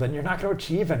 well, then you're not going to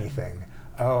achieve anything.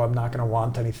 Oh, I'm not going to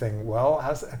want anything. Well,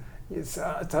 it's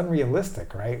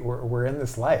unrealistic, right? We're in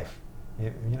this life.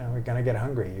 You're going to get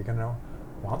hungry. You're going to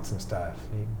want some stuff.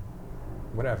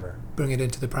 Whatever. Bring it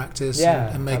into the practice,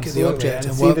 and make absolutely. It the object,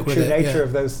 and see work the with true it. nature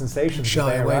of those sensations.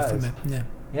 Shy away arise. from it.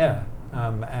 Yeah.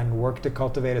 And work to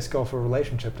cultivate a skillful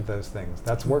relationship to those things.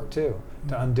 That's work too.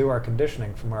 To undo our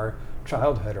conditioning from our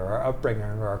childhood or our upbringing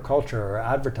or our culture or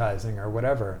advertising or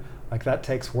whatever. Like, that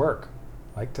takes work.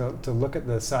 Like, to look at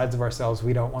the sides of ourselves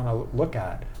we don't want to look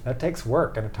at. That takes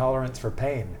work and a tolerance for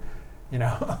pain.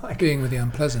 Like, being with the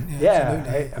unpleasant.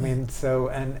 Absolutely. I mean, so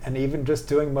and even just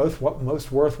doing most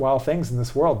worthwhile things in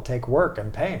this world take work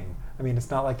and pain. I mean, it's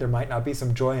not like there might not be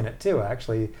some joy in it too. I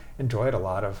actually enjoyed a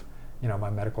lot of, my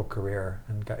medical career,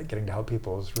 and getting to help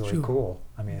people was really cool.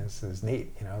 I mean, it was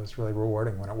neat. It was really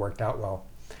rewarding when it worked out well.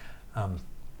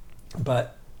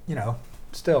 But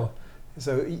still,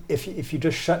 so if you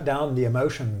just shut down the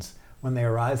emotions when they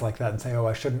arise like that and say, oh,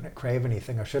 I shouldn't crave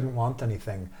anything, I shouldn't want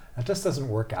anything, that just doesn't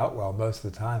work out well most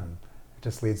of the time. It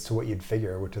just leads to what you'd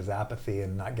figure, which is apathy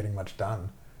and not getting much done.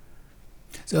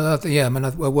 So yeah, I mean,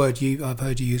 a word I've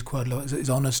heard you use quite a lot is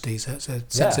honesty. So it's a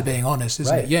sense of being honest,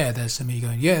 isn't right. it? Yeah, there's some ego,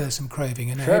 and there's some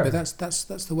craving, and Sure. hey, but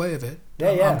that's the way of it.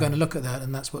 Yeah, I'm going to look at that,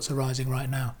 and that's what's arising right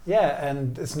now. Yeah,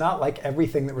 and it's not like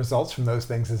everything that results from those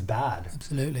things is bad.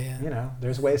 Absolutely, yeah. You know,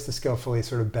 there's ways to skillfully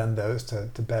sort of bend those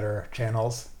to better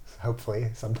channels,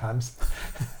 hopefully, sometimes.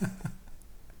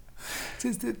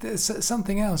 There's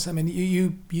something else. I mean,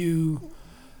 you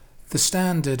the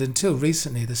standard, until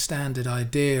recently, the standard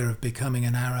idea of becoming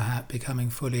an arahat, becoming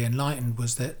fully enlightened,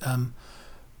 was that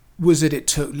it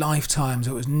took lifetimes.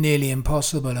 It was nearly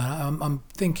impossible. And I'm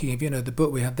thinking of the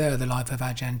book we have there, The Life of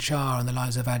Ajahn Chah and the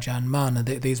Lives of Ajahn Mun, and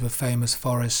these were famous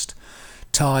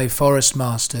Thai forest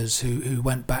masters who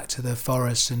went back to the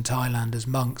forests in Thailand as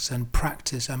monks and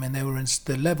practiced. I mean,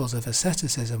 the levels of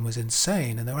asceticism was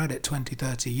insane, and they were at it 20,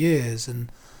 30 years.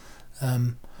 And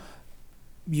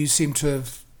you seem to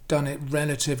have done it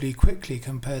relatively quickly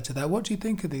compared to that. What do you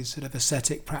think of these sort of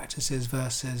ascetic practices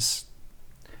versus...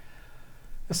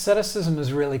 Asceticism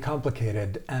is really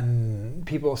complicated, and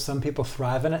some people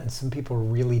thrive in it and some people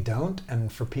really don't,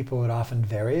 and for people it often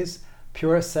varies.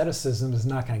 Pure asceticism is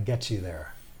not going to get you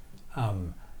there.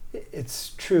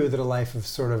 It's true that a life of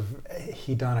sort of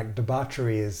hedonic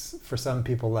debauchery is, for some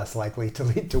people, less likely to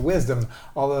lead to wisdom,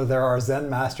 although there are Zen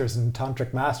masters and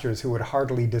Tantric masters who would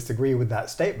heartily disagree with that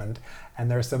statement. And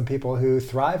there are some people who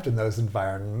thrived in those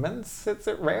environments. Is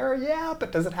it rare? Yeah.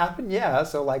 But does it happen? Yeah.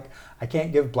 So I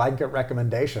can't give blanket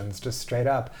recommendations just straight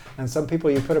up. And some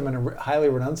people, you put them in a highly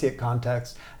renunciate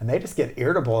context and they just get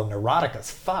irritable and neurotic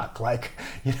as fuck.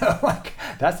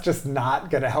 That's just not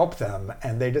going to help them.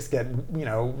 And they just get,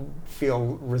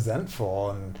 feel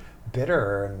resentful and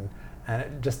bitter and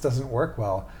it just doesn't work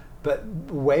well. But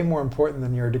way more important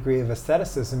than your degree of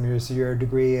asceticism is your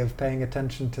degree of paying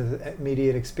attention to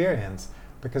immediate experience,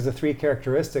 because the three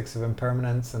characteristics of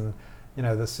impermanence and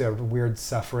this sort of weird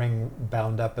suffering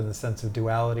bound up in the sense of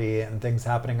duality and things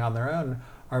happening on their own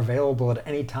are available at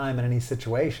any time in any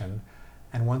situation.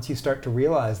 And once you start to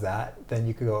realize that, then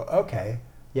you could go, okay,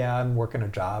 yeah, I'm working a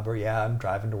job, or yeah, I'm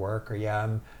driving to work, or yeah,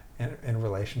 I'm in a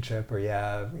relationship, or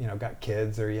yeah, got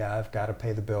kids, or yeah, I've got to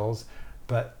pay the bills.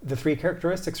 But the three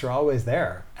characteristics are always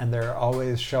there, and they're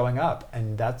always showing up,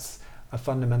 and that's a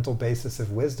fundamental basis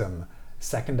of wisdom.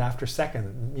 Second after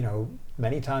second,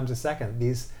 many times a second,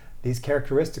 these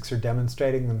characteristics are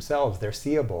demonstrating themselves. They're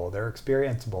seeable, they're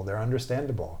experienceable, they're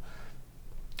understandable.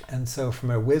 And so from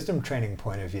a wisdom training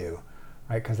point of view,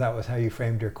 right, because that was how you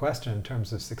framed your question in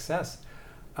terms of success,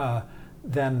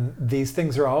 then these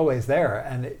things are always there,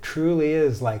 and it truly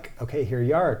is like, okay, here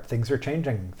you are, things are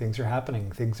changing, things are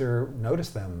happening,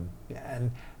 notice them.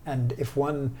 And if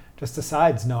one just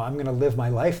decides, no, I'm going to live my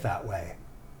life that way,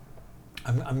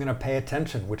 I'm going to pay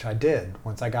attention, which I did.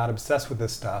 Once I got obsessed with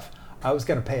this stuff, I was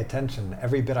going to pay attention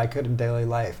every bit I could in daily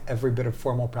life, every bit of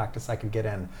formal practice I could get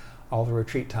in, all the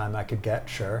retreat time I could get,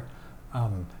 sure,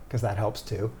 because that helps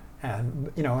too.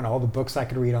 And and all the books I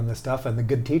could read on this stuff and the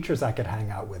good teachers I could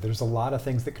hang out with. There's a lot of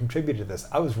things that contributed to this.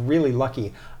 I was really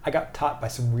lucky. I got taught by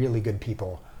some really good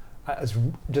people. I was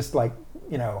just I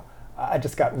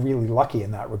just got really lucky in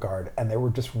that regard, and they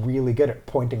were just really good at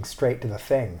pointing straight to the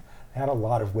thing. They had a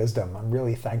lot of wisdom. I'm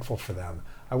really thankful for them.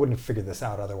 I wouldn't have figured this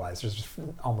out otherwise. There's just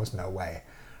almost no way,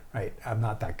 right? I'm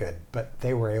not that good, but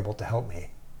they were able to help me.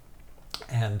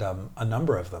 And a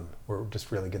number of them were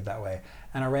just really good that way.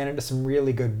 And I ran into some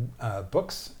really good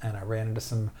books, and I ran into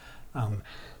some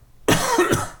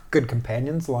good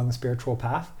companions along the spiritual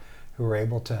path who were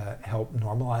able to help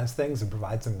normalize things and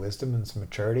provide some wisdom and some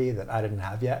maturity that I didn't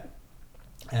have yet,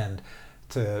 and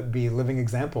to be living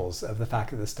examples of the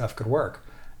fact that this stuff could work.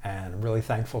 And I'm really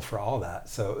thankful for all that.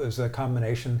 So it was a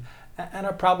combination, and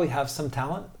I probably have some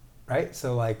talent, right?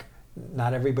 So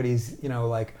not everybody's,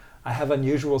 I have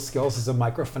unusual skills as a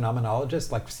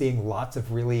microphenomenologist, like seeing lots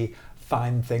of really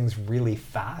fine things really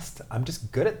fast. I'm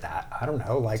just good at that. I don't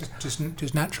know, just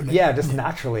naturally. Yeah,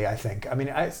 naturally, I think. I mean,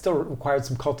 I still required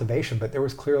some cultivation, but there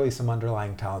was clearly some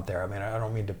underlying talent there. I mean, I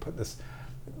don't mean to put this,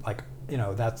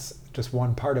 that's just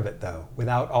one part of it, though.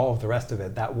 Without all of the rest of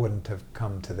it, that wouldn't have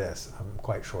come to this, I'm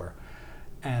quite sure.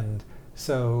 And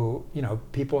so,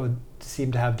 people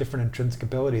seem to have different intrinsic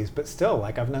abilities, but still,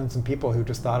 I've known some people who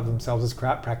just thought of themselves as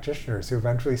crap practitioners who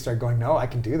eventually started going, no, I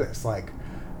can do this. I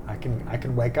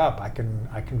can wake up. I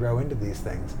can grow into these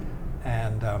things.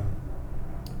 And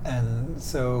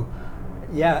so,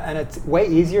 yeah, and it's way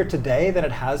easier today than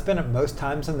it has been at most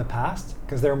times in the past,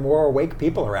 because there are more awake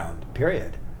people around,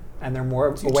 period. And there are more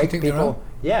awake people.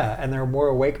 Yeah, and there are more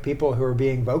awake people who are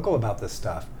being vocal about this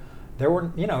stuff. There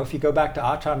were, if you go back to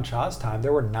Ajahn Chah's time,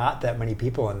 there were not that many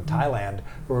people in Thailand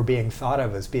who were being thought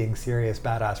of as being serious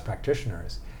badass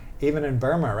practitioners. even in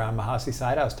Burma around Mahasi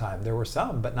Sayadaw's time, there were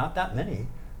some, but not that many.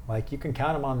 Like, you can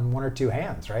count them on one or two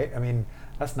hands, right? I mean,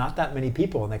 that's not that many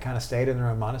people, and they kind of stayed in their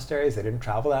own monasteries. They didn't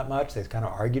travel that much. They kind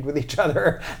of argued with each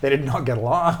other. They did not get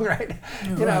along, right?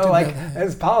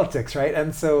 It's politics, right?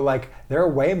 And so, like, there are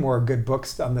way more good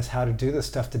books on this, how to do this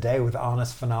stuff today with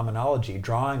honest phenomenology,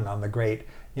 drawing on the great,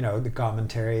 the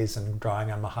commentaries and drawing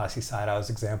on Mahasi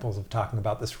Sayadaw's examples of talking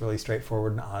about this really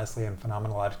straightforward and honestly and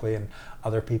phenomenologically, and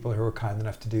other people who were kind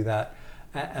enough to do that.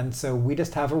 And so we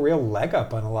just have a real leg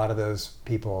up on a lot of those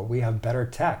people. We have better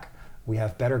tech. We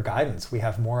have better guidance. We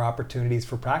have more opportunities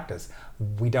for practice.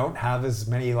 We don't have as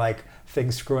many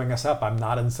things screwing us up. I'm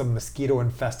not in some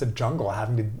mosquito-infested jungle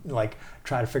having to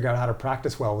try to figure out how to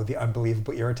practice well with the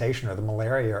unbelievable irritation or the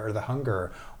malaria or the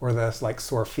hunger or the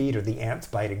sore feet or the ants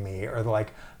biting me or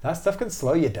that stuff can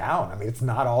slow you down. I mean, it's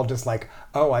not all just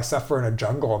oh, I suffer in a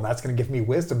jungle and that's going to give me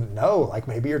wisdom. No,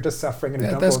 maybe you're just suffering in a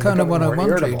jungle. That's kind of what I'm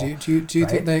wondering. Do you right?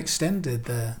 think they extended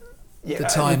the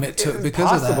time it took because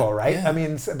possible, of that? Right? Yeah. I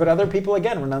mean, but other people,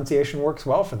 again, renunciation works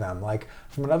well for them.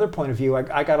 From another point of view,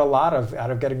 I got a lot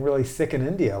out of getting really sick in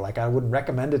India. I wouldn't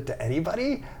recommend it to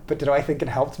anybody, but did I think it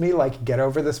helped me get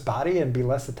over this body and be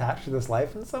less attached to this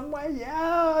life in some way?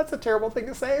 Yeah, that's a terrible thing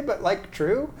to say, but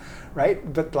true,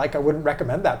 right? But I wouldn't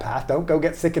recommend that path. Don't go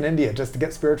get sick in India just to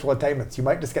get spiritual attainments. You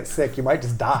might just get sick. You might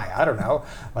just die. I don't know.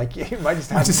 You might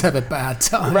just have a bad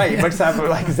time. Right. You might just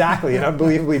have exactly an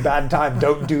unbelievably bad time.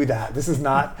 Don't do that. This is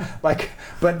not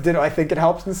but did I think it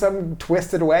helps in some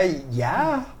twisted way?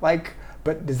 Yeah.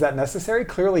 But is that necessary?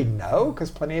 Clearly no, because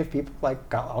plenty of people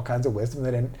got all kinds of wisdom. They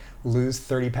didn't lose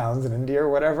 30 pounds in India or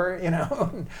whatever, Yeah,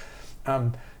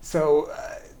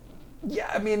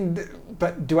 I mean,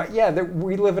 but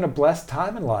we live in a blessed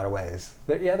time in a lot of ways.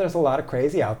 There's a lot of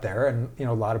crazy out there and,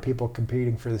 a lot of people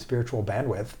competing for the spiritual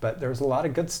bandwidth, but there's a lot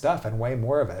of good stuff and way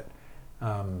more of it.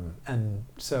 And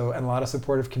a lot of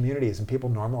supportive communities and people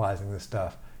normalizing this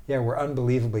stuff. Yeah, we're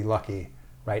unbelievably lucky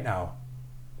right now.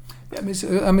 Yeah,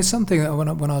 I mean, something that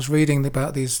when I was reading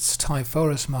about these Thai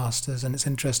forest masters, and it's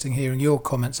interesting hearing your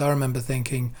comments, I remember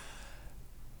thinking,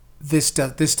 this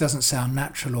doesn't sound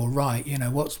natural or right.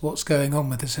 What's going on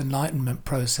with this enlightenment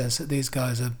process that these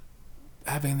guys are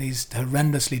having these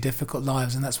horrendously difficult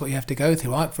lives, and that's what you have to go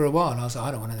through. For a while, I was like,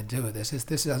 I don't want anything to do with this.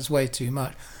 This is way too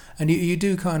much. And you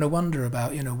do kind of wonder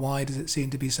about, why does it seem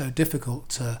to be so difficult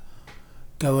to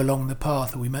go along the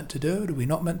path? Are we meant to do it? Are we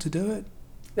not meant to do it?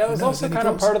 That was also kind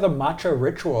of part of the macho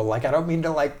ritual. I don't mean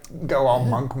to go all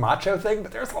monk macho thing,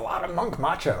 but there's a lot of monk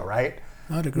macho, right?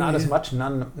 I'd agree. Not as much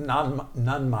nun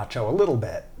macho, a little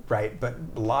bit, right? But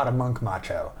a lot of monk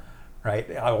macho,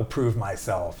 right? I will prove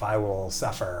myself. I will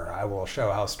suffer. I will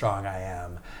show how strong I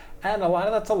am. And a lot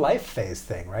of that's a life phase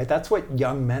thing, right? That's what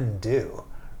young men do.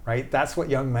 Right? That's what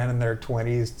young men in their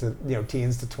 20s to,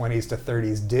 teens to 20s to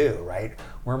 30s do, right?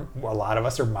 A lot of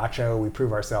us are macho, we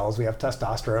prove ourselves, we have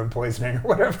testosterone poisoning or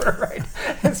whatever, right?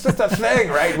 It's just a thing,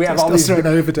 right? We have all these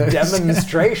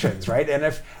demonstrations, right? And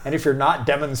if you're not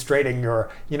demonstrating your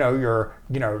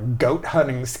goat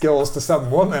hunting skills to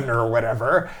some woman or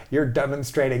whatever, you're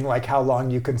demonstrating how long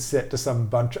you can sit to some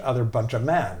bunch of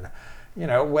men.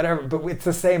 Whatever, but it's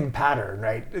the same pattern,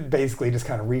 right? Basically just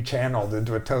kind of rechanneled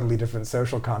into a totally different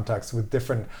social context with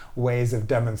different ways of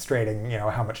demonstrating,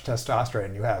 how much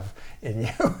testosterone you have in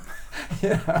you.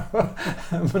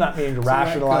 I'm not meaning to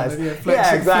rationalize.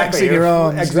 Exactly. Flexing your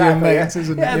arms, exactly. Your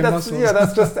mates,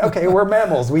 that's just, okay, we're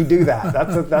mammals, we do that.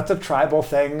 That's a tribal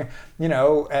thing,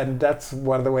 and that's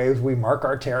one of the ways we mark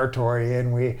our territory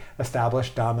and we establish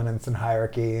dominance and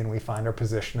hierarchy and we find our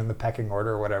position in the pecking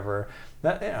order or whatever.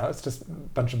 That, it's just a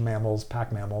bunch of mammals,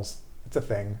 pack mammals. It's a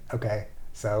thing. Okay,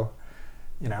 so,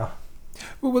 Well,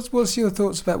 what's your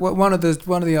thoughts about one of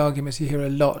the arguments you hear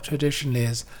a lot traditionally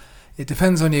is it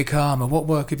depends on your karma. What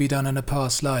work have you done in a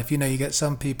past life? You get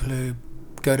some people who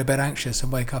go to bed anxious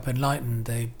and wake up enlightened.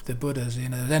 The Buddhas,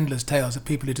 there's endless tales of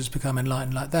people who just become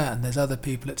enlightened like that, and there's other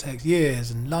people it takes years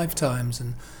and lifetimes,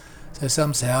 and so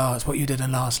some say, it's what you did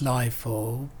in last life,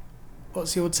 or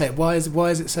what's your take? Why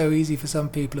is it so easy for some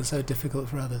people and so difficult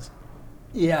for others?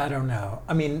 Yeah, I don't know.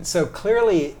 I mean, so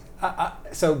clearly,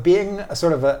 so being a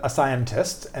sort of a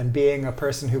scientist and being a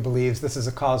person who believes this is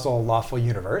a causal, lawful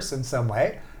universe in some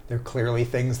way, there are clearly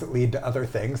things that lead to other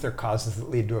things. There are causes that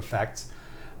lead to effects.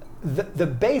 The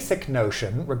basic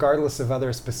notion, regardless of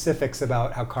other specifics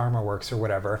about how karma works or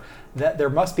whatever, that there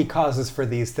must be causes for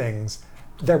these things.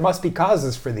 There must be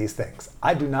causes for these things.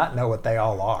 I do not know what they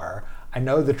all are. I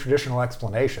know the traditional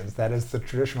explanations. That is the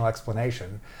traditional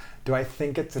explanation. Do I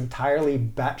think it's entirely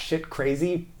batshit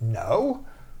crazy? No.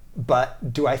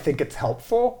 But do I think it's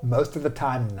helpful? Most of the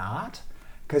time, not.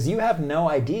 Because you have no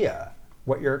idea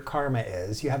what your karma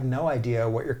is. You have no idea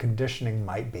what your conditioning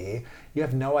might be. You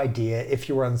have no idea if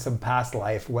you were in some past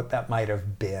life, what that might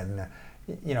have been,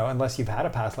 unless you've had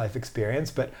a past life experience.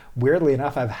 But weirdly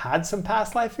enough, I've had some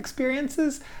past life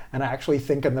experiences. And I actually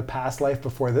think in the past life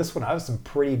before this one, I was some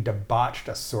pretty debauched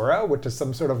asura, which is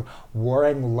some sort of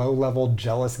warring, low-level,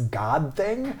 jealous god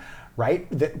thing, right?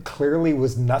 That clearly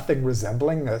was nothing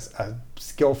resembling a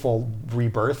skillful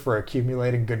rebirth for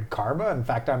accumulating good karma. In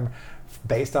fact, I'm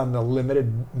based on the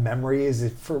limited memories,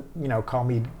 call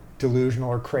me delusional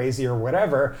or crazy or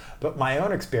whatever, but my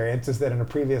own experience is that in a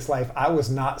previous life, I was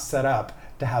not set up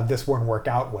to have this one work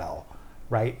out well,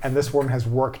 right? And this one has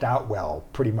worked out well,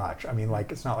 pretty much. I mean,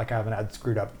 it's not like I haven't had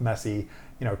screwed up, messy,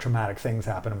 traumatic things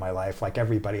happen in my life, like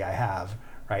everybody I have,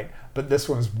 right? But this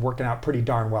one's working out pretty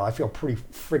darn well. I feel pretty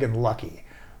friggin' lucky,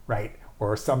 right?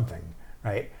 Or something,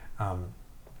 right?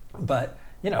 But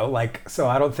so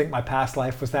I don't think my past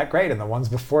life was that great. And the ones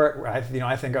before it,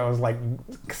 I think I was like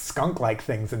skunk-like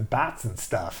things and bats and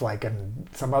stuff, and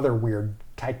some other weird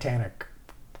Titanic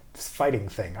fighting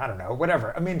thing. I don't know,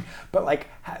 whatever. I mean, but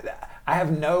I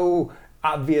have no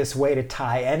obvious way to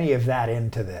tie any of that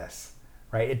into this,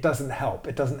 right? It doesn't help.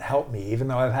 It doesn't help me, even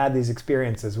though I've had these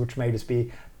experiences, which may just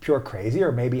be pure crazy,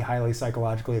 or maybe highly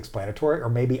psychologically explanatory, or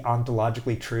maybe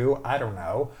ontologically true. I don't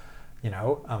know,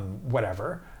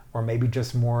 whatever. Or maybe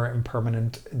just more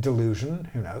impermanent delusion,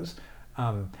 who knows?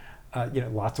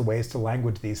 Lots of ways to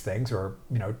language these things, or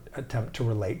attempt to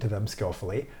relate to them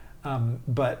skillfully.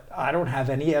 But I don't have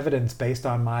any evidence based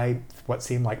on what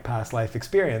seemed like past life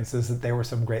experiences that they were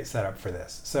some great setup for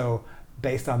this. So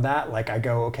based on that, I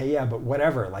go, okay, yeah, but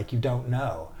whatever, you don't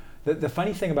know. The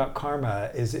funny thing about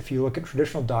karma is, if you look at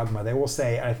traditional dogma, they will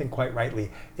say, and I think quite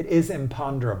rightly, it is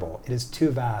imponderable. It is too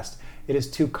vast. It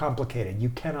is too complicated. You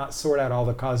cannot sort out all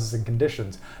the causes and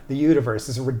conditions. The universe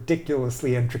is a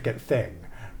ridiculously intricate thing,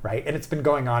 right? And it's been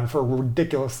going on for a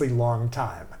ridiculously long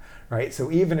time, right?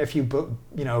 So even if you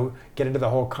get into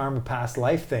the whole karma past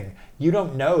life thing, you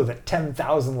don't know that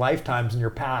 10,000 lifetimes in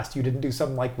your past you didn't do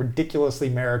some ridiculously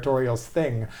meritorious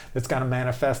thing that's going to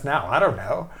manifest now. I don't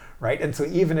know, right? And so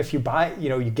even if you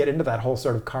you get into that whole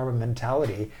sort of karma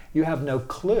mentality, you have no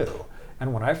clue.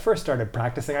 And when I first started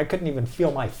practicing, I couldn't even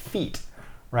feel my feet,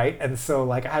 right? And so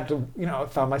I had to, I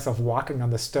found myself walking on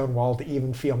the stone wall to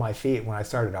even feel my feet when I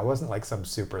started. I wasn't like some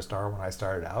superstar when I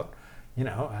started out.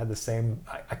 I had the same,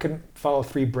 I couldn't follow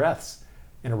 3 breaths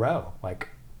in a row.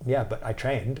 But I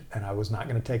trained, and I was not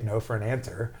going to take no for an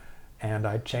answer. And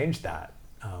I changed that.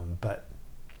 But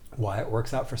why it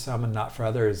works out for some and not for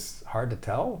others, hard to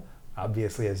tell.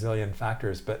 Obviously a zillion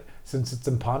factors, but since it's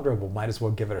imponderable, might as well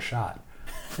give it a shot.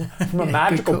 From a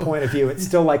magical point of view, it's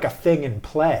still like a thing in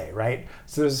play, right?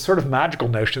 So there's a sort of magical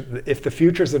notion that if the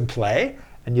future's in play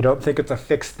and you don't think it's a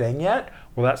fixed thing yet,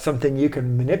 well, that's something you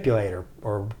can manipulate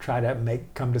or try to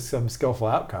come to some skillful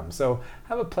outcome. So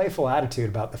have a playful attitude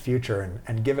about the future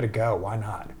and give it a go. Why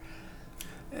not?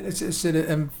 It's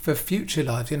for future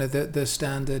life, the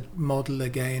standard model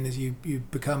again is you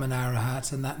become an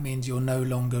arahat, and that means you're no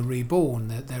longer reborn.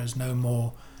 That there's no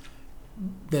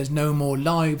more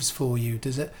lives for you.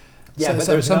 Does it? Yeah, but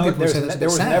there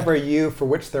was never you for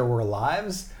which there were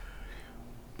lives.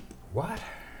 What?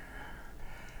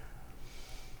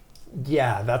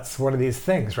 Yeah, that's one of these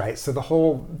things, right? So the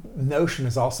whole notion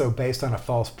is also based on a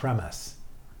false premise.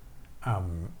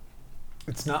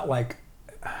 It's not like,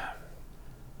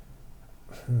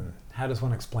 how does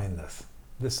one explain this?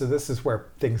 So this is where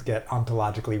things get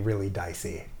ontologically really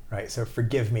dicey, right? So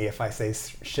forgive me if I say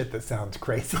shit that sounds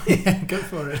crazy. Yeah, go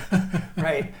for it.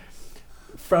 Right.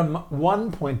 From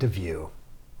one point of view,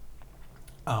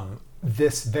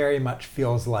 this very much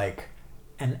feels like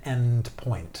an end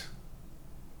point.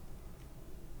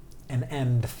 An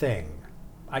end thing.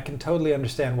 I can totally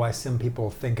understand why some people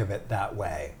think of it that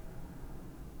way.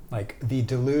 Like the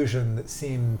delusion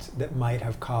that might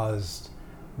have caused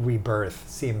rebirth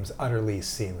seems utterly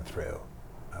seen through.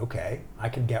 Okay, I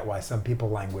can get why some people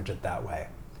language it that way.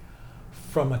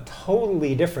 From a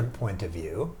totally different point of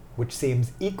view, which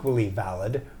seems equally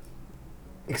valid,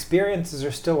 experiences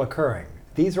are still occurring.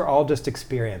 These are all just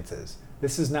experiences.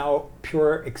 This is now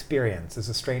pure experience, is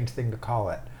a strange thing to call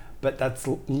it, but that's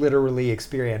literally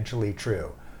experientially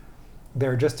true.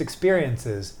 They're just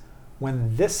experiences.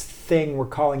 When this thing we're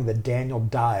calling the Daniel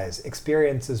dies,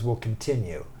 experiences will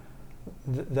continue.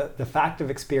 The fact of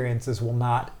experiences will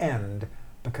not end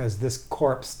because this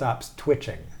corpse stops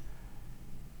twitching.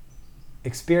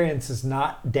 Experience is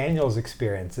not Daniel's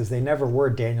experiences. They never were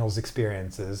Daniel's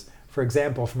experiences. For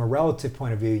example, from a relative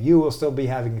point of view, you will still be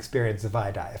having experience if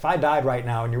I die. If I died right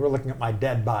now and you were looking at my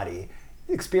dead body,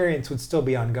 experience would still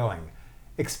be ongoing.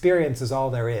 Experience is all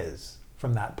there is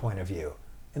from that point of view.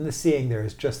 In the seeing, there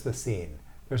is just the seen.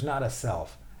 There's not a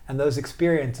self. And those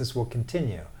experiences will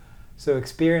continue. So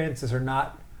experiences are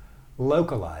not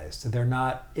localized. They're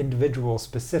not individual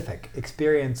specific.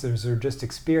 Experiences are just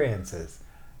experiences.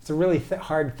 It's a really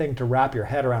hard thing to wrap your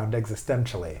head around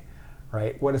existentially,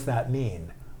 right? What does that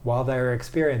mean? While there are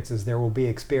experiences, there will be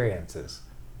experiences.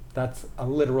 That's a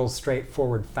literal,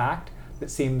 straightforward fact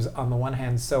that seems, on the one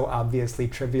hand, so obviously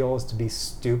trivial as to be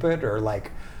stupid or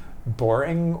like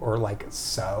boring or like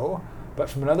so, but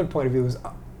from another point of view is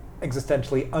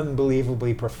existentially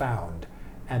unbelievably profound.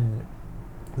 And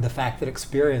the fact that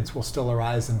experience will still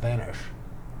arise and vanish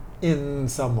in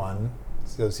someone,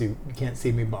 so you can't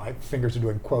see me, my fingers are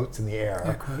doing quotes in the air.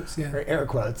 Air quotes, yeah. Or air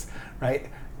quotes, right?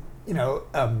 You know,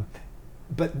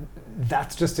 but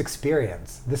that's just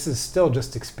experience. This is still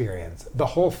just experience. The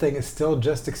whole thing is still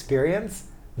just experience.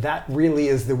 That really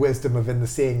is the wisdom of in the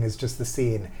seeing is just the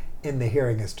seen, in the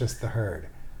hearing is just the heard.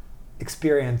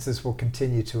 Experiences will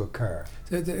continue to occur.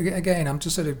 So again, I'm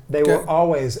just sort of... They will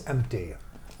always empty.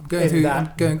 I'm going through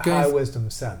that high wisdom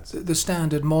sense. The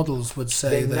standard models would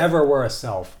say they that... never were a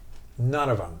self. None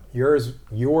of them. Yours,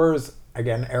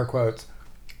 again, air quotes,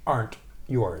 aren't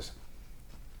yours.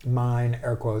 Mine,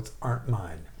 air quotes, aren't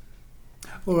mine.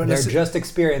 Well, they're just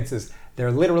experiences.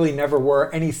 There literally never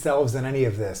were any selves in any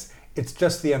of this. It's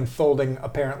just the unfolding,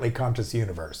 apparently conscious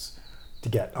universe, to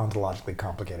get ontologically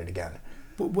complicated again.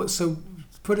 So,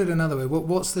 put it another way,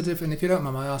 what's the difference, if you don't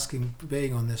mind my asking,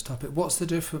 being on this topic, what's the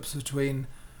difference between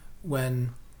when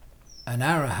an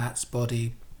arahat's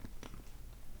body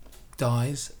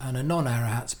dies and a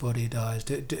non-arahat's body dies?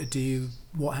 Do you,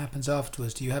 what happens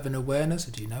afterwards? Do you have an awareness,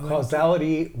 or do you know?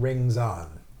 Causality rings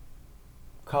on.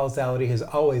 Causality has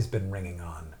always been ringing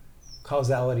on.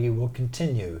 Causality will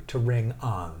continue to ring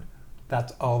on.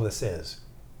 That's all this is.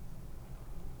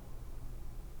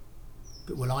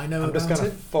 But will I know I'm about it? just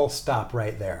going to full stop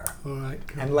right there. All right,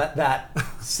 cool. And let that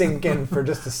sink in for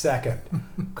just a second.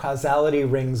 Causality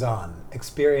rings on.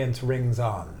 Experience rings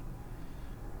on.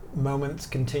 Moments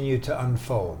continue to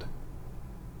unfold.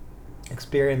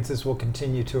 Experiences will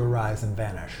continue to arise and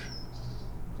vanish.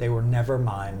 They were never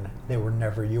mine. They were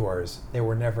never yours. They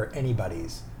were never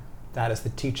anybody's. That is the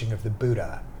teaching of the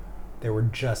Buddha. They were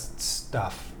just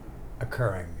stuff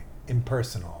occurring,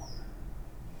 impersonal.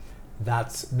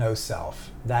 That's no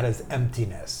self. That is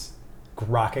emptiness.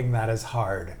 Grokking that is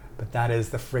hard, but that is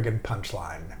the friggin'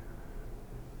 punchline.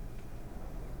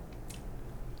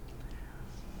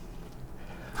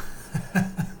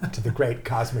 To the great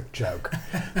cosmic joke.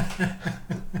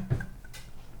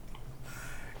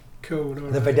 Cool.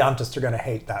 The Vedantists are going to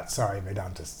hate that. Sorry,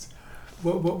 Vedantists.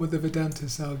 What would the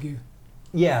Vedantists argue?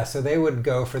 Yeah, so they would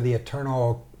go for the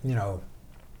eternal,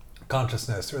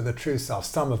 consciousness or the true self.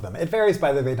 Some of them. It varies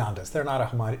by the Vedantists. They're not a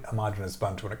homogenous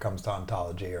bunch when it comes to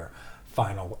ontology or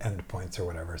final endpoints or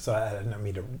whatever. So I don't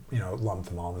mean to, lump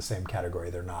them all in the same category.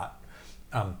 They're not.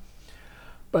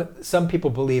 But some people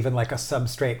believe in like a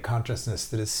substrate consciousness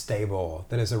that is stable,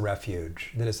 that is a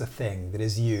refuge, that is a thing, that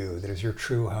is you, that is your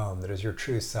true home, that is your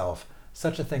true self.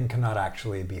 Such a thing cannot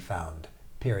actually be found,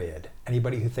 period.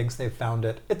 Anybody who thinks they've found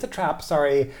it, it's a trap,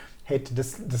 sorry, hate to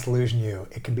disillusion you.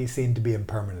 It can be seen to be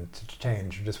impermanent, to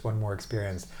change, just one more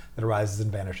experience that arises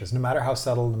and vanishes. No matter how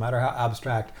subtle, no matter how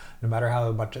abstract, no matter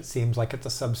how much it seems like it's a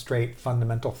substrate,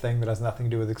 fundamental thing that has nothing to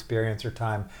do with experience or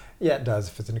time, yeah, it does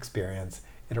if it's an experience.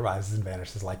 It arises and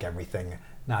vanishes like everything,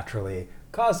 naturally,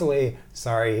 causally.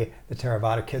 Sorry, the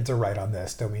Theravada kids are right on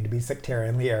this. Don't mean to be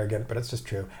sectarianly arrogant, but it's just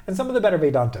true. And some of the better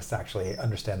Vedantists actually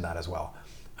understand that as well.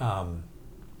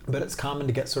 But it's common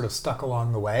to get sort of stuck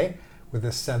along the way with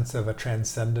this sense of a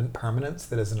transcendent permanence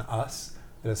that is an us,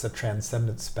 that is a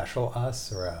transcendent special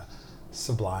us, or a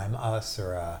sublime us,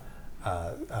 or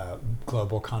a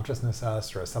global consciousness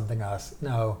us, or a something us.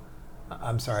 No.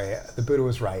 I'm sorry, the Buddha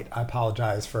was right. I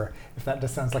apologize for if that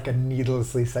just sounds like a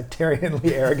needlessly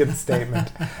sectarianly arrogant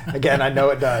statement. Again, I know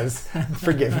it does.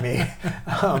 Forgive me.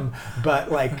 But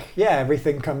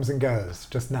everything comes and goes,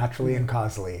 just naturally and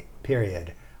causally,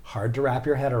 period. Hard to wrap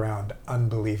your head around,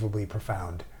 unbelievably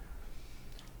profound.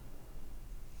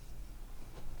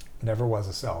 Never was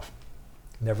a self.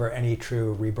 Never any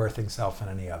true rebirthing self in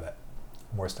any of it.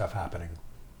 More stuff happening.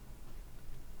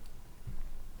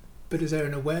 But is there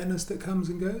an awareness that comes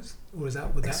and goes? Or would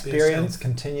that be a self? Experience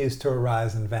continues to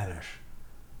arise and vanish.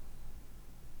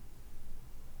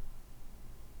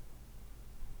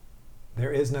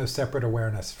 There is no separate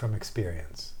awareness from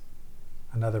experience.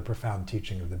 Another profound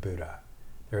teaching of the Buddha.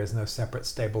 There is no separate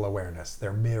stable awareness.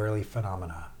 They're merely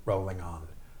phenomena rolling on,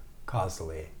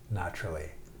 causally,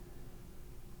 naturally.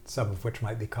 Some of which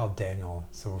might be called Daniel,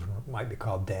 some of which might be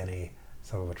called Danny,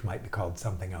 some of which might be called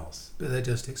something else. But they're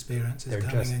just experiences They're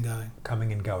coming just and going.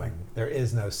 Coming and going. There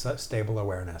is no such stable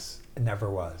awareness. It never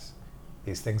was.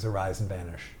 These things arise and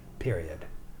vanish. Period.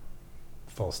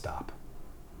 Full stop.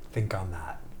 Think on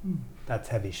that. That's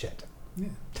heavy shit. Yeah.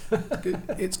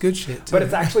 It's good shit too. But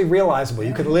it's actually realizable.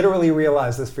 You can literally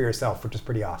realize this for yourself, which is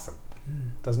pretty awesome.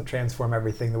 Doesn't transform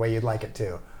everything the way you'd like it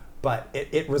to, but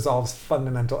it resolves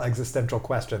fundamental existential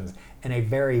questions in a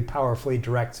very powerfully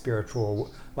direct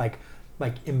spiritual, like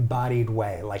embodied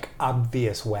way, like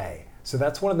obvious way. So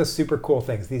that's one of the super cool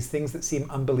things. These things that seem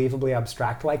unbelievably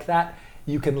abstract like that,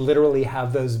 you can literally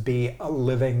have those be a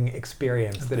living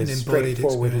experience that is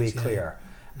straightforwardly clear.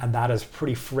 Yeah. And that is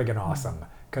pretty friggin' awesome,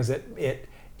 because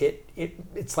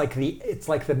it's like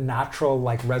the natural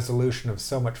like resolution of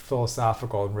so much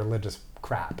philosophical and religious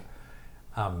crap.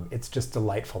 It's just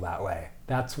delightful that way.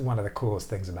 That's one of the coolest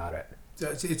things about it. So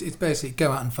it's basically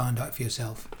go out and find out for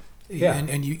yourself. Yeah.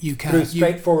 And you can through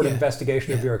straightforward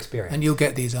investigation of your experience. And you'll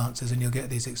get these answers and you'll get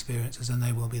these experiences and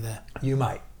they will be there. You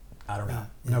might. I don't know.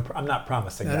 No, I'm not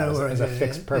promising that as a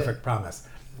fixed, perfect promise.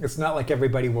 It's not like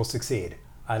everybody will succeed.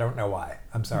 I don't know why.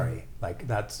 I'm sorry. Like,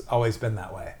 that's always been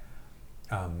that way.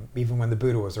 Even when the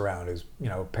Buddha was around, who's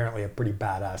apparently a pretty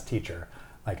badass teacher,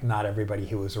 like not everybody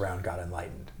who was around got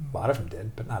enlightened. A lot of them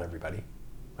did, but not everybody.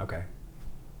 Okay.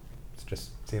 It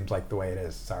just seems like the way it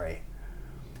is. Sorry.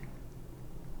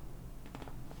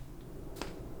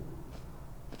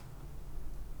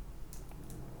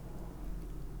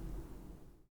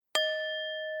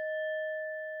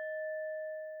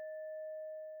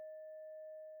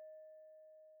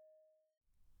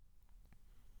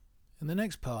 In the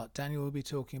next part, Daniel will be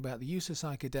talking about the use of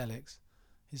psychedelics,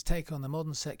 his take on the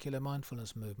modern secular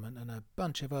mindfulness movement, and a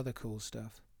bunch of other cool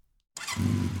stuff.